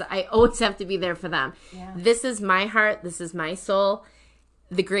because I always have to be there for them. Yeah. This is my heart. This is my soul.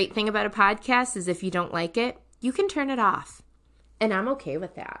 The great thing about a podcast is if you don't like it, you can turn it off. And I'm okay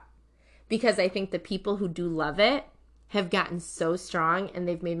with that. Because I think the people who do love it have gotten so strong and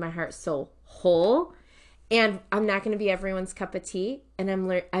they've made my heart so whole. And I'm not going to be everyone's cup of tea.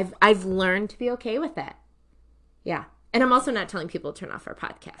 And I've learned to be okay with it. Yeah. And I'm also not telling people to turn off our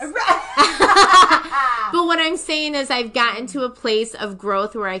podcast. But what I'm saying is I've gotten to a place of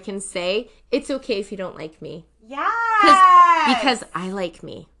growth where I can say, it's okay if you don't like me. Yes. Because I like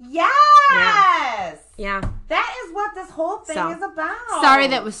me. Yes. Yeah. That is what this whole thing is about. Sorry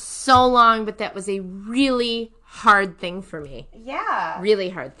that was so long, but that was a really hard thing for me. Yeah. Really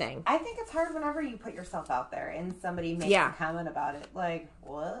hard thing. I think it's hard whenever you put yourself out there and somebody makes a comment about it. Like,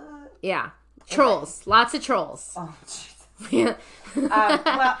 what? Yeah. Trolls. Lots of trolls. Oh, Jesus.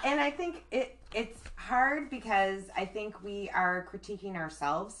 Well, and I think it's hard because I think we are critiquing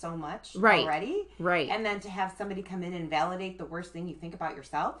ourselves so much already. Right. And then to have somebody come in and validate the worst thing you think about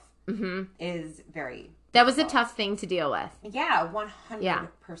yourself is very That was a tough thing to deal with. Yeah, 100%. Yeah.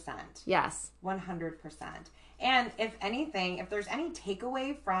 Yes. 100%. And if anything, if there's any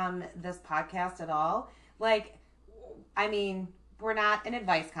takeaway from this podcast at all, we're not an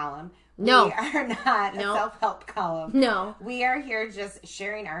advice column. No. We are not a self-help column. No. We are here just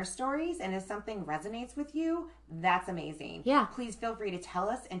sharing our stories, and if something resonates with you, that's amazing. Yeah. Please feel free to tell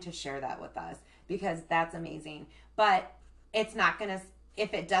us and to share that with us because that's amazing. But it's not going to,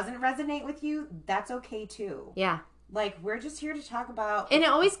 if it doesn't resonate with you, that's okay too. Yeah. We're just here to talk about... And it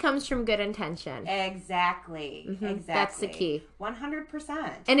always comes from good intention. Exactly. Exactly. That's the key.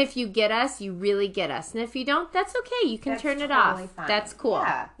 100%. And if you get us, you really get us. And if you don't, that's okay. You can turn it off. Fine. That's cool.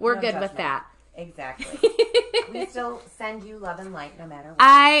 Yeah, We're good with that. Exactly. We still send you love and light no matter what.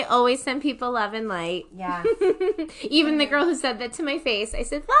 I always send people love and light. Yeah. Even the girl who said that to my face, I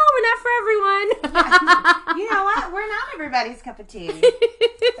said, we're not for everyone. You know what? We're not everybody's cup of tea.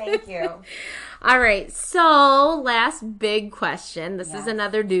 Thank you. All right. So, last big question. This is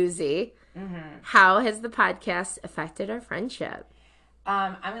another doozy. Mm-hmm. How has the podcast affected our friendship?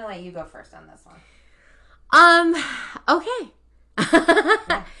 I'm going to let you go first on this one. Okay.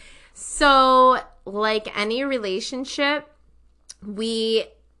 Yeah. So, like any relationship, we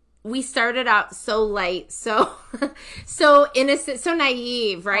started out so light, so innocent, so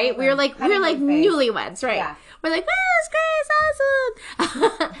naive, right? We were like newlyweds, right? Yeah. We're like, oh, it's great,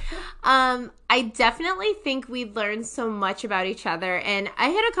 it's awesome. I definitely think we learned so much about each other, and I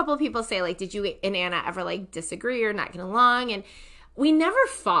had a couple of people say, like, did you and Anna ever like disagree or not get along? And we never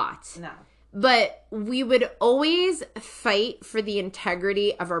fought. No. But we would always fight for the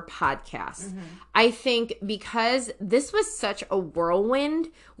integrity of our podcast. Mm-hmm. I think because this was such a whirlwind,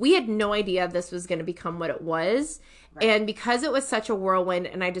 we had no idea this was going to become what it was. Right. And because it was such a whirlwind,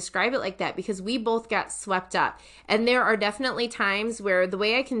 and I describe it like that because we both got swept up. And there are definitely times where the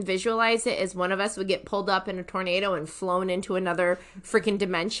way I can visualize it is one of us would get pulled up in a tornado and flown into another freaking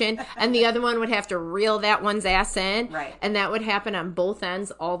dimension. And the other one would have to reel that one's ass in. Right. And that would happen on both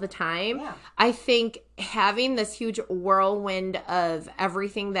ends all the time. Yeah. I think having this huge whirlwind of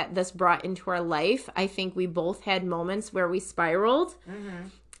everything that this brought into our life, I think we both had moments where we spiraled. Mm-hmm.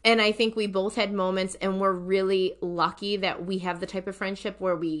 And I think we both had moments, and we're really lucky that we have the type of friendship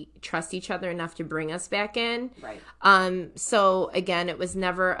where we trust each other enough to bring us back in. Right. So again, it was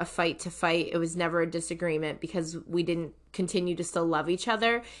never a fight to fight. It was never a disagreement because we didn't continue to still love each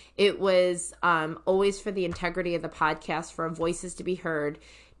other. It was always for the integrity of the podcast, for our voices to be heard,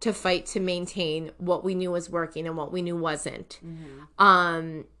 to fight to maintain what we knew was working and what we knew wasn't.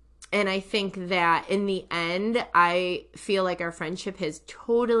 Mm-hmm. And I think that in the end, I feel like our friendship has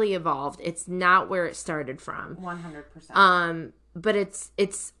totally evolved. It's not where it started from. 100%. But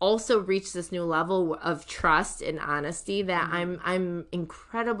it's also reached this new level of trust and honesty that I'm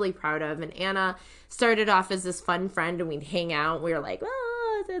incredibly proud of. And Anna started off as this fun friend, and we'd hang out. We were like,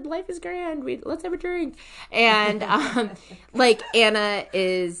 oh, life is grand. Let's have a drink. And like Anna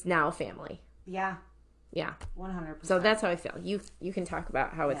is now family. Yeah. Yeah. 100%. So that's how I feel. You can talk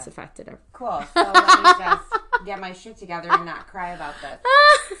about how it's affected her. Cool. So let me just get my shit together and not cry about this.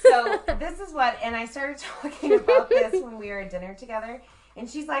 So this is what, and I started talking about this when we were at dinner together, and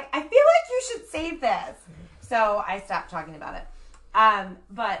she's like, I feel like you should save this. So I stopped talking about it.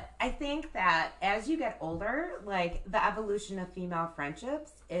 But I think that as you get older, like the evolution of female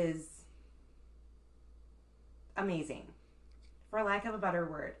friendships is amazing. For lack of a better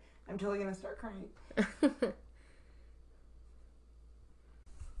word. I'm totally going to start crying.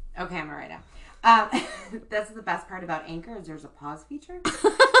 Okay, I'm all right now. That's the best part about Anchor is there's a pause feature.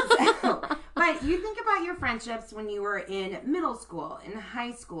 But you think about your friendships when you were in middle school, in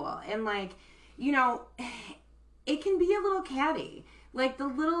high school, and like, you know, it can be a little catty. Like the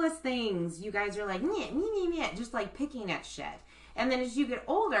littlest things, you guys are like, just like picking at shit. And then as you get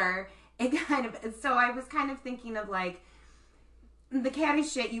older, it kind of, so I was kind of thinking of like, the catty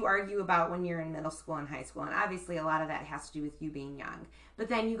shit you argue about when you're in middle school and high school. And obviously a lot of that has to do with you being young. But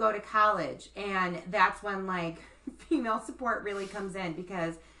then you go to college, and that's when, like, female support really comes in,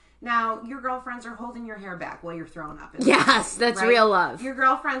 because now your girlfriends are holding your hair back while you're throwing up. Yes, that's right? Real love. Your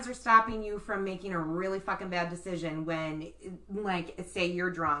girlfriends are stopping you from making a really fucking bad decision when, like, say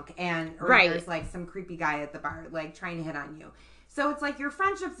you're drunk or there's, like, some creepy guy at the bar, like, trying to hit on you. So it's like your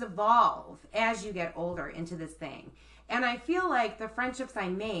friendships evolve as you get older into this thing. And I feel like the friendships I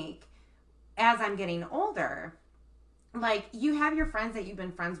make as I'm getting older, like, you have your friends that you've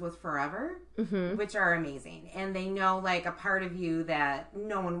been friends with forever, mm-hmm. which are amazing. And they know, like, a part of you that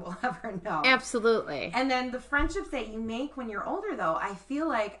no one will ever know. Absolutely. And then the friendships that you make when you're older, though, I feel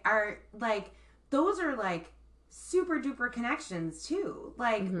like are, like, those are, like, super duper connections, too.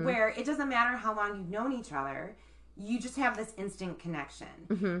 Like, mm-hmm. where it doesn't matter how long you've known each other. You just have this instant connection.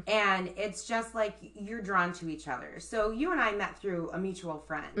 Mm-hmm. And it's just like you're drawn to each other. So you and I met through a mutual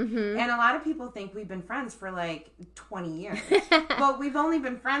friend. Mm-hmm. And a lot of people think we've been friends for like 20 years. But we've only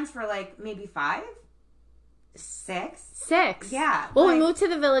been friends for like maybe 5? 6? Yeah. Well, like, we moved to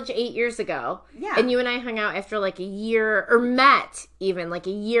the village 8 years ago. Yeah. And you and I hung out after like a year, or met even like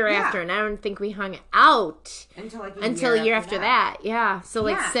a year after. And I don't think we hung out until a year after that. Yeah. So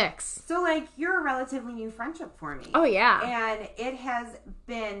like 6. So like you're a relatively new friendship for me. Oh yeah. And it has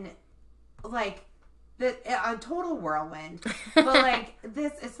been like a total whirlwind. But like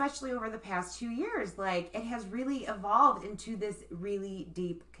this, especially over the past 2 years, like it has really evolved into this really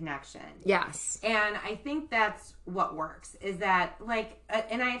deep connection. Yes. And I think that's what works, is that like,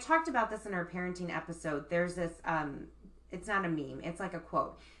 and I talked about this in our parenting episode. There's this, it's not a meme. It's like a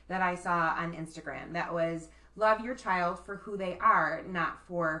quote that I saw on Instagram that was love your child for who they are, not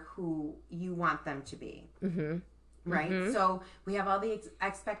for who you want them to be. Mm-hmm. Right? Mm-hmm. So we have all the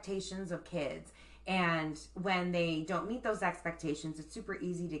expectations of kids. And when they don't meet those expectations, it's super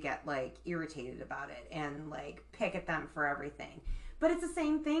easy to get, like, irritated about it and, like, pick at them for everything. But it's the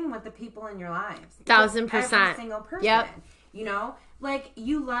same thing with the people in your lives. 1,000%. Every single person. Yep. You know? Like,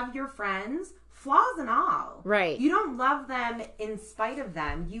 you love your friends, flaws and all. Right. You don't love them in spite of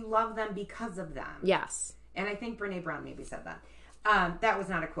them. You love them because of them. Yes. And I think Brene Brown maybe said that. That was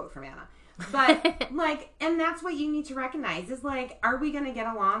not a quote from Anna. But, like, and that's what you need to recognize is, like, are we going to get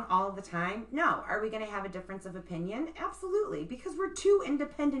along all of the time? No. Are we going to have a difference of opinion? Absolutely. Because we're two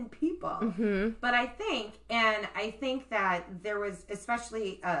independent people. Mm-hmm. But I think that there was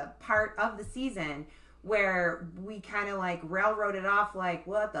especially a part of the season where we kind of, like, railroaded off, like,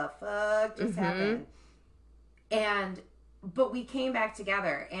 what the fuck just happened? But we came back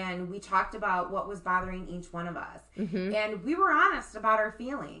together and we talked about what was bothering each one of us. Mm-hmm. And we were honest about our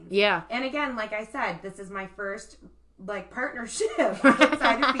feelings. Yeah. And again, like I said, this is my first, like, partnership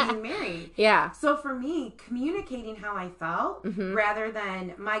outside of being married. Yeah. So for me, communicating how I felt rather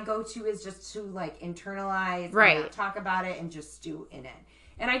than my go-to is just to, like, internalize right. and not talk about it and just stew in it.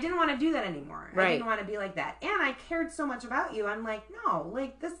 And I didn't want to do that anymore. Right. I didn't want to be like that. And I cared so much about you. I'm like, no,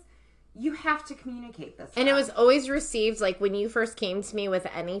 like, this... You have to communicate this. And it was always received, like, when you first came to me with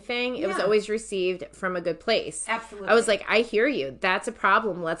anything, it was always received from a good place. Absolutely. I was like, I hear you. That's a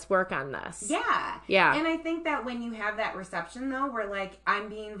problem. Let's work on this. Yeah. Yeah. And I think that when you have that reception, though, where, like, I'm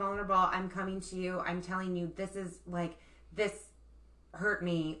being vulnerable, I'm coming to you, I'm telling you this is, like, this hurt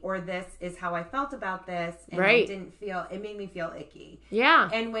me, or this is how I felt about this, and right. it made me feel icky. Yeah.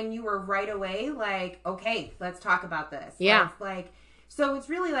 And when you were right away, like, okay, let's talk about this. Yeah. So it's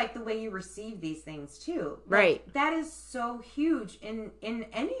really like the way you receive these things too. Like, right. That is so huge in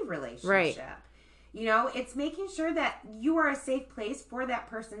any relationship. Right. You know, it's making sure that you are a safe place for that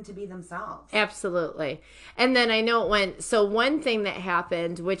person to be themselves. Absolutely. And then I know one thing that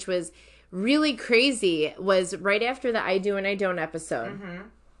happened, which was really crazy, was right after the I Do and I Don't episode. Mm-hmm.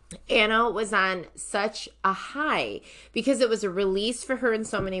 Anna was on such a high because it was a release for her in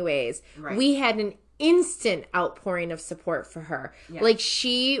so many ways. Right. We had an instant outpouring of support for her. Yeah. Like,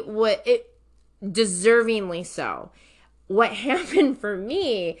 she would, deservingly so. What happened for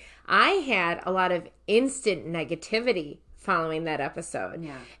me, I had a lot of instant negativity following that episode.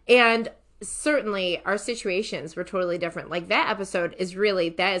 Yeah. And certainly our situations were totally different. Like, that episode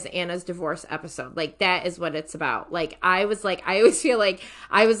that is Anna's divorce episode. Like, that is what it's about. Like, I always feel like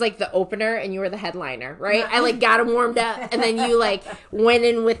I was like the opener and you were the headliner, right? Yeah. I, like, got them warmed up, and then you, like, went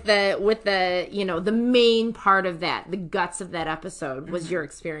in with the you know, the main part of that, the guts of that episode was your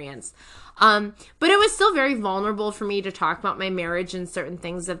experience. But it was still very vulnerable for me to talk about my marriage and certain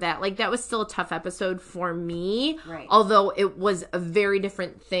things of that. Like, that was still a tough episode for me, right. Although it was a very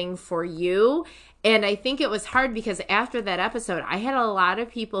different thing for you. And I think it was hard because after that episode, I had a lot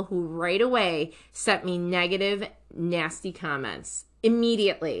of people who right away sent me negative, nasty comments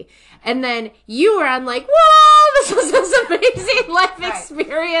immediately. And then you were on, like, whoa, this was this amazing life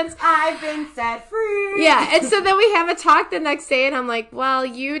experience. I've been set free. Yeah. And so then we have a talk the next day, and I'm like, well,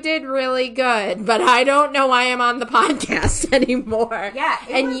 you did really good, but I don't know why I'm on the podcast anymore. Yeah.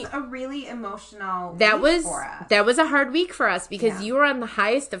 It was a really emotional week for us. That was a hard week for us because you were on the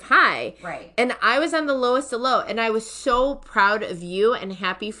highest of high. Right. And I was on the lowest of low. And I was so proud of you and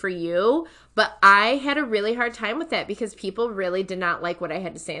happy for you. But I had a really hard time with that because people really did not like what I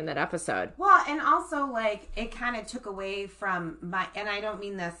had to say in that episode. Well, and also, like, it kind of took away from my, and I don't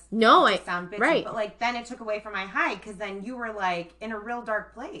mean this to sound bitchy, right. But, like, then it took away from my high because then you were, like, in a real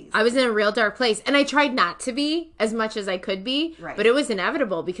dark place. I was in a real dark place. And I tried not to be as much as I could be. Right. But it was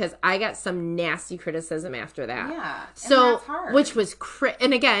inevitable because I got some nasty criticism after that. Yeah. So, and that's hard. Which was,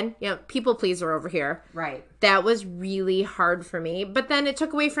 and again, you know, people pleaser over here. Right. That was really hard for me. But then it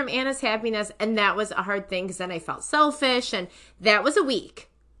took away from Anna's happiness, and that was a hard thing because then I felt selfish, and that was a week.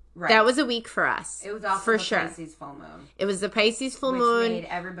 Right. That was a week for us. It was also for the sure. Pisces full moon. It was the Pisces full which moon. Made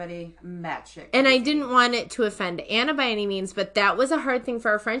everybody match it. And I didn't want it to offend Anna by any means, but that was a hard thing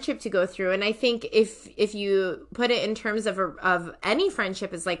for our friendship to go through. And I think if you put it in terms of any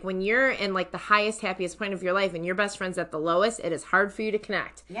friendship, is like when you're in, like, the highest, happiest point of your life and your best friend's at the lowest, it is hard for you to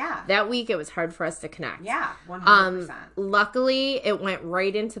connect. Yeah. That week it was hard for us to connect. Yeah, 100%. Luckily, it went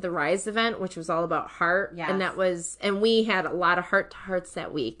right into the Rise event, which was all about heart. Yes. And we had a lot of heart-to-hearts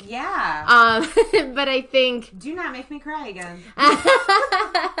that week. Yeah. But I think... Do not make me cry again.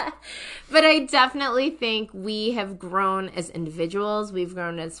 But I definitely think we have grown as individuals. We've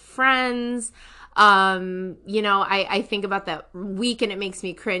grown as friends. I think about that week and it makes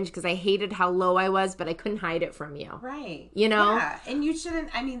me cringe because I hated how low I was, but I couldn't hide it from you. Right. Yeah. And you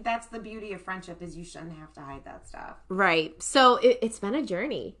shouldn't, that's the beauty of friendship is you shouldn't have to hide that stuff. Right. So it's been a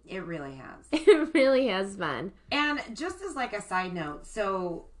journey. It really has. It really has been. And just as like a side note,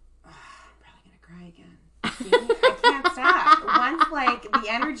 so I'm probably going to cry again. See, I can't stop. Once like the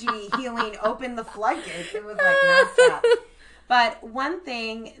energy healing opened the floodgates, it was like nonstop. But one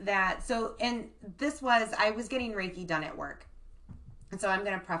thing I was getting Reiki done at work. And so I'm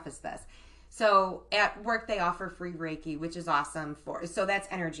going to preface this. So at work, they offer free Reiki, which is awesome so that's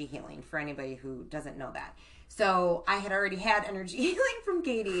energy healing for anybody who doesn't know that. So I had already had energy healing from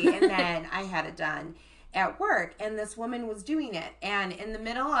Katie, and then I had it done at work, and this woman was doing it. And in the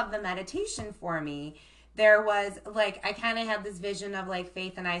middle of the meditation for me, there was like, I kind of had this vision of like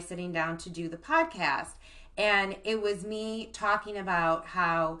Faith and I sitting down to do the podcast. And it was me talking about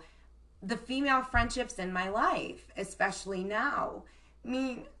how the female friendships in my life, especially now,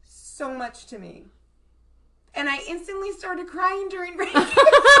 mean so much to me. And I instantly started crying during Reiki.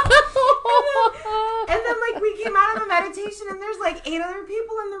 and then like we came out of the meditation and there's like 8 other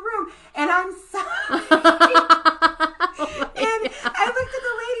people in the room and I'm sobbing. And I looked at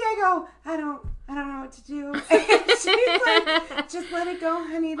the lady, I go, I don't know what to do. And she's like, just let it go,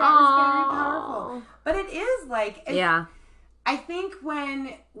 honey. That was very powerful. But it is like, I think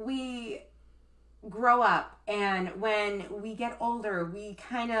when we grow up and when we get older, we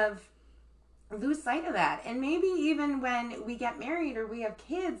kind of lose sight of that. And maybe even when we get married or we have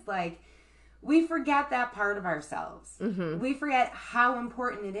kids, like we forget that part of ourselves. Mm-hmm. We forget how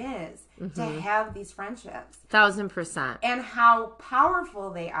important it is to have these friendships. 1000%. And how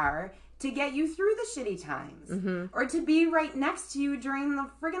powerful they are to get you through the shitty times or to be right next to you during the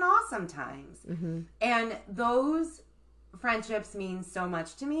friggin' awesome times. Mm-hmm. And those friendships mean so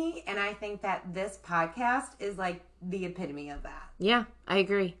much to me. And I think that this podcast is like the epitome of that. Yeah, I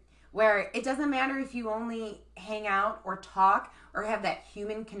agree. Where it doesn't matter if you only hang out or talk or have that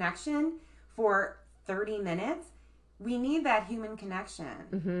human connection for 30 minutes. We need that human connection.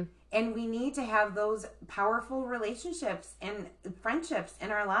 Mm-hmm. And we need to have those powerful relationships and friendships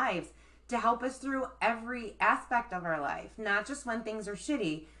in our lives to help us through every aspect of our life. Not just when things are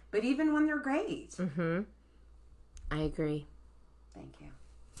shitty, but even when they're great. Mm-hmm. I agree. Thank you.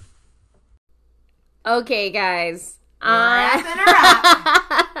 Okay, guys. Wrapping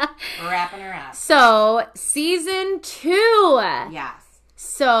her up. So, season 2. Yes.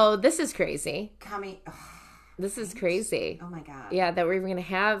 So, this is crazy. This is crazy. Oh, my God. Yeah, that we're even going to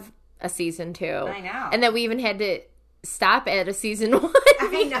have a season 2. I know. And that we even had to stop at a season 1.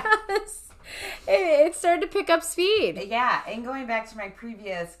 I know. It started to pick up speed. Yeah, and going back to my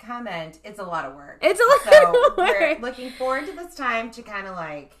previous comment, it's a lot of work. It's a lot of work. We're looking forward to this time to kind of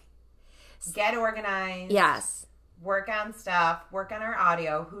like get organized. Yes. Work on stuff, work on our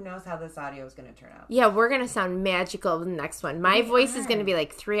audio. Who knows how this audio is going to turn out? Yeah, we're going to sound magical with the next one. My voice is going to be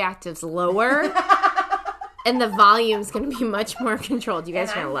like 3 octaves lower. And the volume's going to be much more controlled. You guys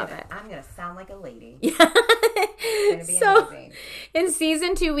are going to love it. I'm going to sound like a lady. Yeah. It's going to be amazing. In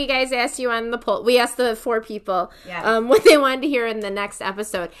season 2, we guys asked you on the poll. We asked the 4 people yes. What they wanted to hear in the next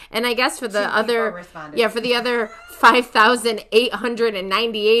episode. And I guess for the other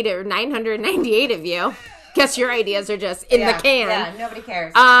 5,898 or 998 of you, guess your ideas are just in the can. Yeah, nobody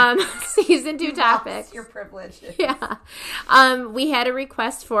cares. Season 2 topic. You're privileged. Yeah. We had a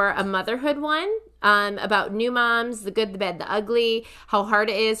request for a motherhood one. About new moms, the good, the bad, the ugly, how hard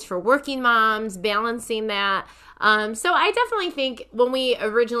it is for working moms, balancing that. So I definitely think when we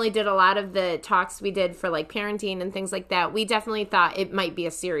originally did a lot of the talks we did for like parenting and things like that, we definitely thought it might be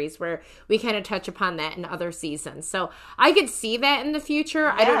a series where we kind of touch upon that in other seasons. So I could see that in the future.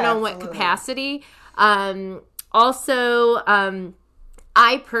 Yeah, I don't know absolutely. what capacity.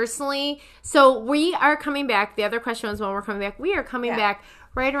 I personally, so we are coming back. The other question was when we're coming back. We are coming back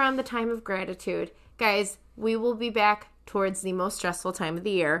right around the time of gratitude. Guys, we will be back towards the most stressful time of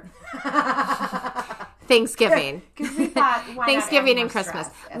the year. Thanksgiving. Because we thought, why Thanksgiving not and add more Christmas.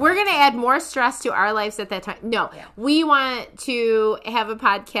 stress? We're going to add more stress to our lives at that time. No, we want to have a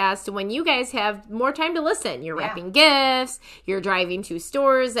podcast when you guys have more time to listen. You're wrapping gifts. You're driving to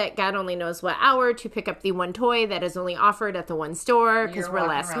stores at God only knows what hour to pick up the one toy that is only offered at the one store because we're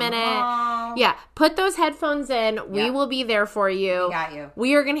last minute. Yeah, put those headphones in. We will be there for you. We got you.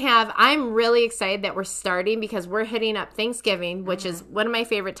 We are going to have, I'm really excited that we're starting because we're hitting up Thanksgiving, which is one of my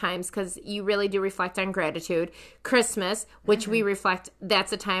favorite times because you really do reflect on gratitude. Christmas, which we reflect,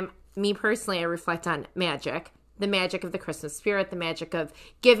 that's a time, me personally, I reflect on magic. The magic of the Christmas spirit, the magic of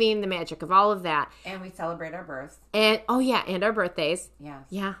giving, the magic of all of that. And we celebrate our births. And, and our birthdays. Yes.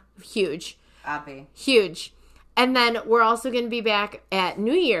 Yeah, huge. Obvi. Huge. And then we're also going to be back at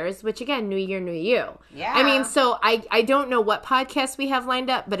New Year's, which again, New Year, New You. Yeah. I mean, so I don't know what podcast we have lined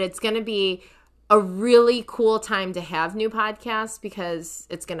up, but it's going to be a really cool time to have new podcasts because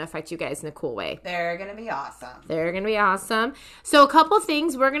it's going to affect you guys in a cool way. They're going to be awesome. They're going to be awesome. So a couple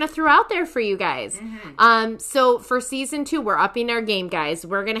things we're going to throw out there for you guys. So for season 2, we're upping our game, guys.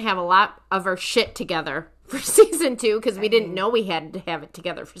 We're going to have a lot of our shit together for season 2 because we didn't know we had to have it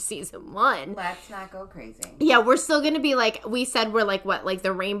together for season 1. Let's not go crazy. Yeah, we're still going to be like, we said we're like, what, like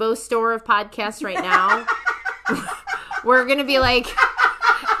the rainbow store of podcasts right now? We're going to be like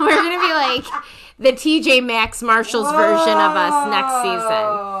the TJ Maxx Marshalls version of us next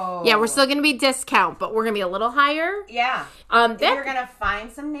season. Yeah, we're still going to be discount, but we're going to be a little higher. Yeah. You're going to find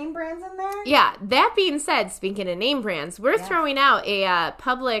some name brands in there? Yeah, that being said, speaking of name brands, we're throwing out a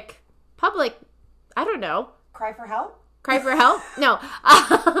public, I don't know. Cry for help? Cry for help? No.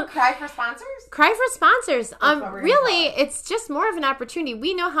 Cry for sponsors? Cry for sponsors. Really, call it. it's just more of an opportunity.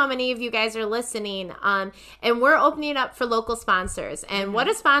 We know how many of you guys are listening, and we're opening it up for local sponsors. And what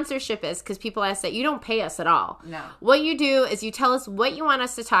a sponsorship is, because people ask that, you don't pay us at all. No. What you do is you tell us what you want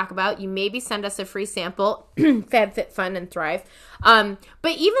us to talk about. You maybe send us a free sample. Fab, Fit, Fun, and Thrive.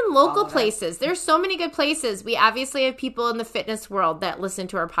 But even local places, there's so many good places. We obviously have people in the fitness world that listen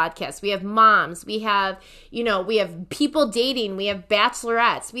to our podcast. We have moms. We have, we have people dating. We have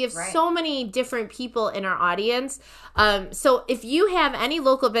bachelorettes. We have so many different people in our audience. So if you have any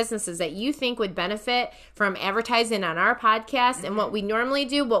local businesses that you think would benefit from advertising on our podcast, and what we normally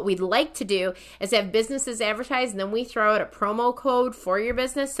do, what we'd like to do is have businesses advertise, and then we throw out a promo code for your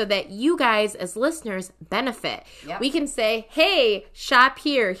business so that you guys as listeners benefit. Yep. We can say, hey, shop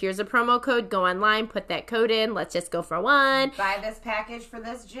here. Here's a promo code. Go online, put that code in. Let's just go for one. Buy this package for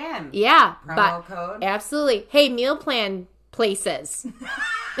this gym. Yeah. Promo code. Absolutely. Hey, meal plan places.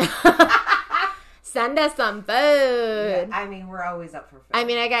 Send us some food. Yeah, I mean, we're always up for food. I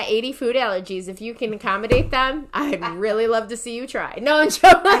mean, I got 80 food allergies. If you can accommodate them, I'd really love to see you try. No, I'm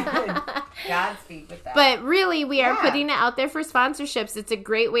joking. Godspeed with that. But really, we are putting it out there for sponsorships. It's a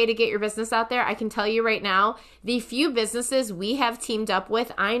great way to get your business out there. I can tell you right now, the few businesses we have teamed up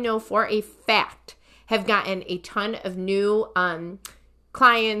with, I know for a fact, have gotten a ton of new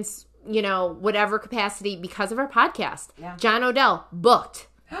clients, whatever capacity, because of our podcast. Yeah. John Odell, booked.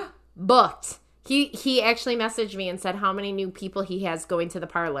 He actually messaged me and said how many new people he has going to the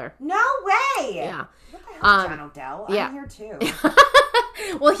parlor. No way! Yeah. What the hell, John Odell? I'm here too.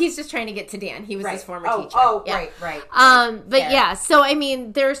 Well, he's just trying to get to Dan. He was his former teacher. Right. But yeah, so I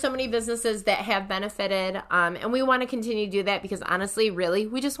mean, there are so many businesses that have benefited, and we want to continue to do that because honestly, really,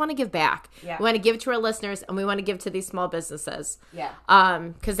 we just want to give back. Yeah. We want to give to our listeners, and we want to give to these small businesses. Yeah.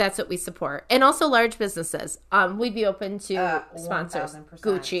 Because that's what we support, and also large businesses. We'd be open to sponsors. 1000%.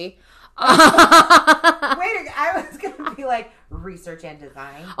 Gucci. Wait, I was going to be like research and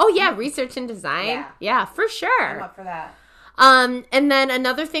design. Oh yeah, research and design. Yeah, for sure. I'm up for that. And then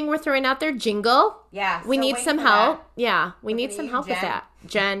another thing we're throwing out there, jingle. Yeah. We need some help. That. Yeah, we need some help with that.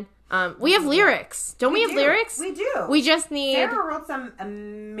 Jen. We have lyrics. Don't we have lyrics? We do. We just need... Sarah wrote some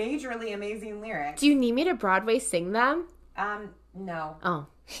majorly amazing lyrics. Do you need me to Broadway sing them? No. Oh.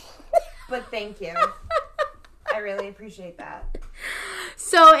 But thank you. I really appreciate that.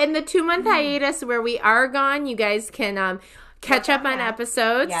 So in the 2-month hiatus where we are gone, you guys can catch up on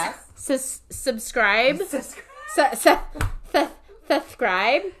episodes. Yes. Subscribe.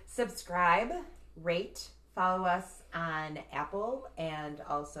 Subscribe, rate, follow us on Apple and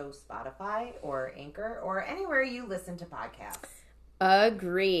also Spotify or Anchor or anywhere you listen to podcasts.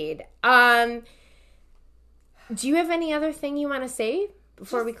 Agreed. Do you have any other thing you want to say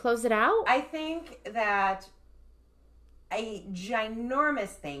before we close it out? I think that a ginormous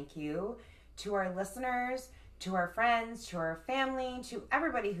thank you to our listeners, to our friends, to our family, to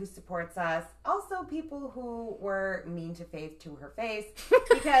everybody who supports us. Also people who were mean to Faith to her face,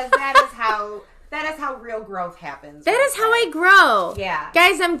 because that is how real growth happens. That is how I grow. Yeah.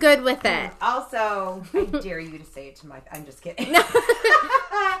 Guys, I'm good with it. Also, I dare you to say it to my... I'm just kidding.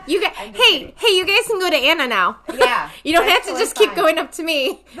 You guys, hey, you guys can go to Anna now. Yeah. You don't have to just keep going up to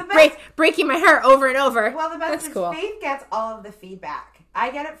me, breaking my heart over and over. Well, the best is cool. Faith gets all of the feedback. I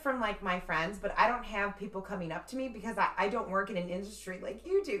get it from, my friends, but I don't have people coming up to me because I don't work in an industry like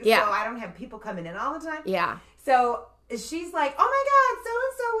you do. Yeah. So I don't have people coming in all the time. Yeah. So she's like, oh my God,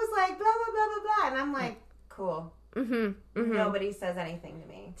 so-and-so was like, blah, blah, blah, blah, blah. And I'm like, cool. Nobody says anything to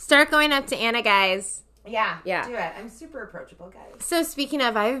me. Start going up to Anna, guys. Yeah. Do it. I'm super approachable, guys. So speaking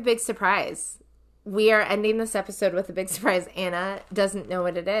of, I have a big surprise. We are ending this episode with a big surprise. Anna doesn't know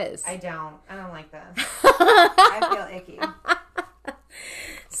what it is. I don't like this. I feel icky.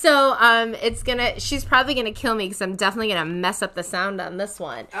 So she's probably gonna kill me because I'm definitely gonna mess up the sound on this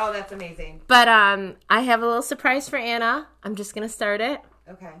one. Oh, that's amazing. But I have a little surprise for Anna. I'm just gonna start it.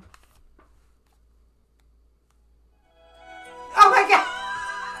 Okay. Oh my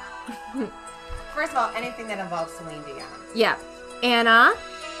god! First of all, anything that involves Celine Dion. Yeah. Anna,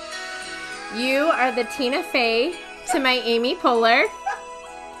 you are the Tina Fey to my Amy Poehler.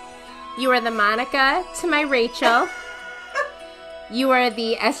 You are the Monica to my Rachel. You are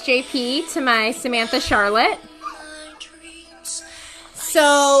the SJP to my Samantha Charlotte.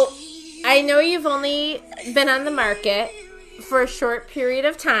 So, I know you've only been on the market for a short period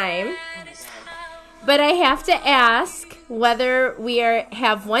of time, but I have to ask whether we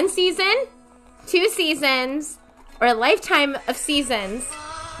have 1 season, 2 seasons, or a lifetime of seasons.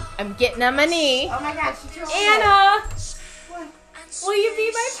 I'm getting on my knee. Oh my god, she told me. Anna, What? will you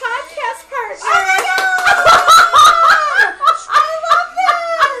be my podcast partner? Oh my god! I love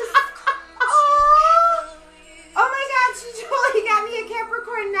this! Oh my god, she totally got me a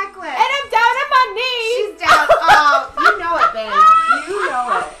Capricorn necklace. And I'm down on my knees. She's down. Oh, you know it, babe. You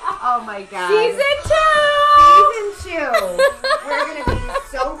know it. Oh my god. Season 2. Season 2. We're gonna be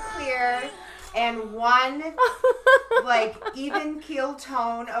so clear and one even keel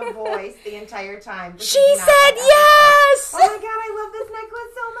tone of voice the entire time. This She is not said like yes. Oh my god, I love this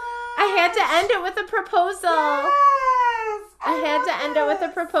necklace so much. I had to end it with a proposal. Yes. I had to end it with a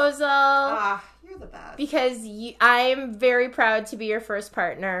proposal Ah, you're the best. because I'm very proud to be your first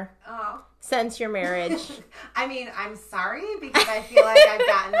partner Oh. since your marriage. I mean, I'm sorry because I feel like I've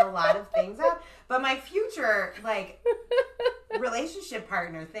gotten a lot of things up, but my future, relationship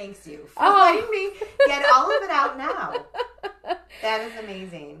partner thanks you for letting me get all of it out now. That is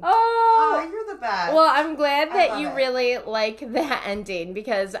amazing. Oh, you're the best. Well, I'm glad that you it. really like that ending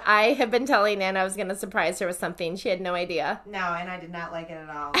because I have been telling Anna I was going to surprise her with something. She had no idea. No, and I did not like it at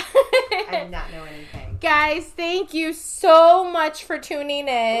all. I did not know anything. Guys, thank you so much for tuning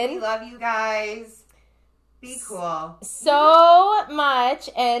We in. love you guys. Be cool. So much.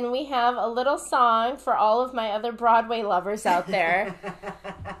 And we have a little song for all of my other Broadway lovers out there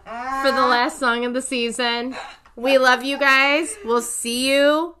for the last song of the season. We love you guys. We'll see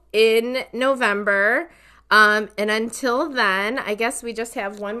you in November. And until then, I guess we just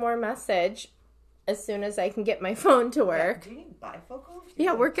have one more message as soon as I can get my phone to work. Do you need bifocals?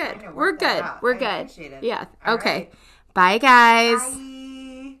 Yeah, we're good. Trying to We're work that good. out. We're I good. appreciate it. Yeah. All Okay. right. Bye, guys.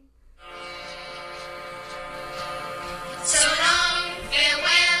 Bye. So long,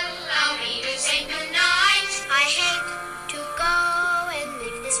 farewell, I'll be to say goodnight. I hate to go and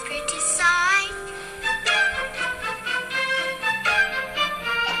leave this pretty sight.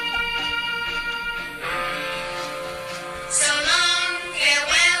 So long,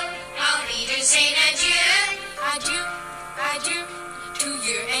 farewell, I'll be to say adieu. Adieu, adieu, to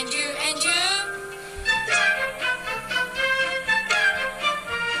you and you and you.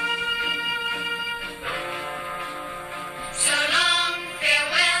 So long,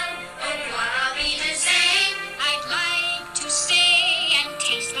 farewell, oh, what I'll be to say. I'd like to stay and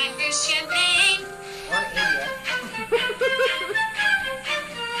taste my first champagne. Or idiot.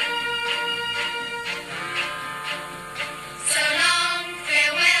 So long,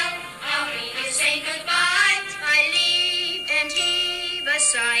 farewell, I'll be to say goodbye. I leave and heave a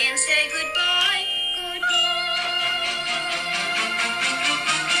sigh and say goodbye.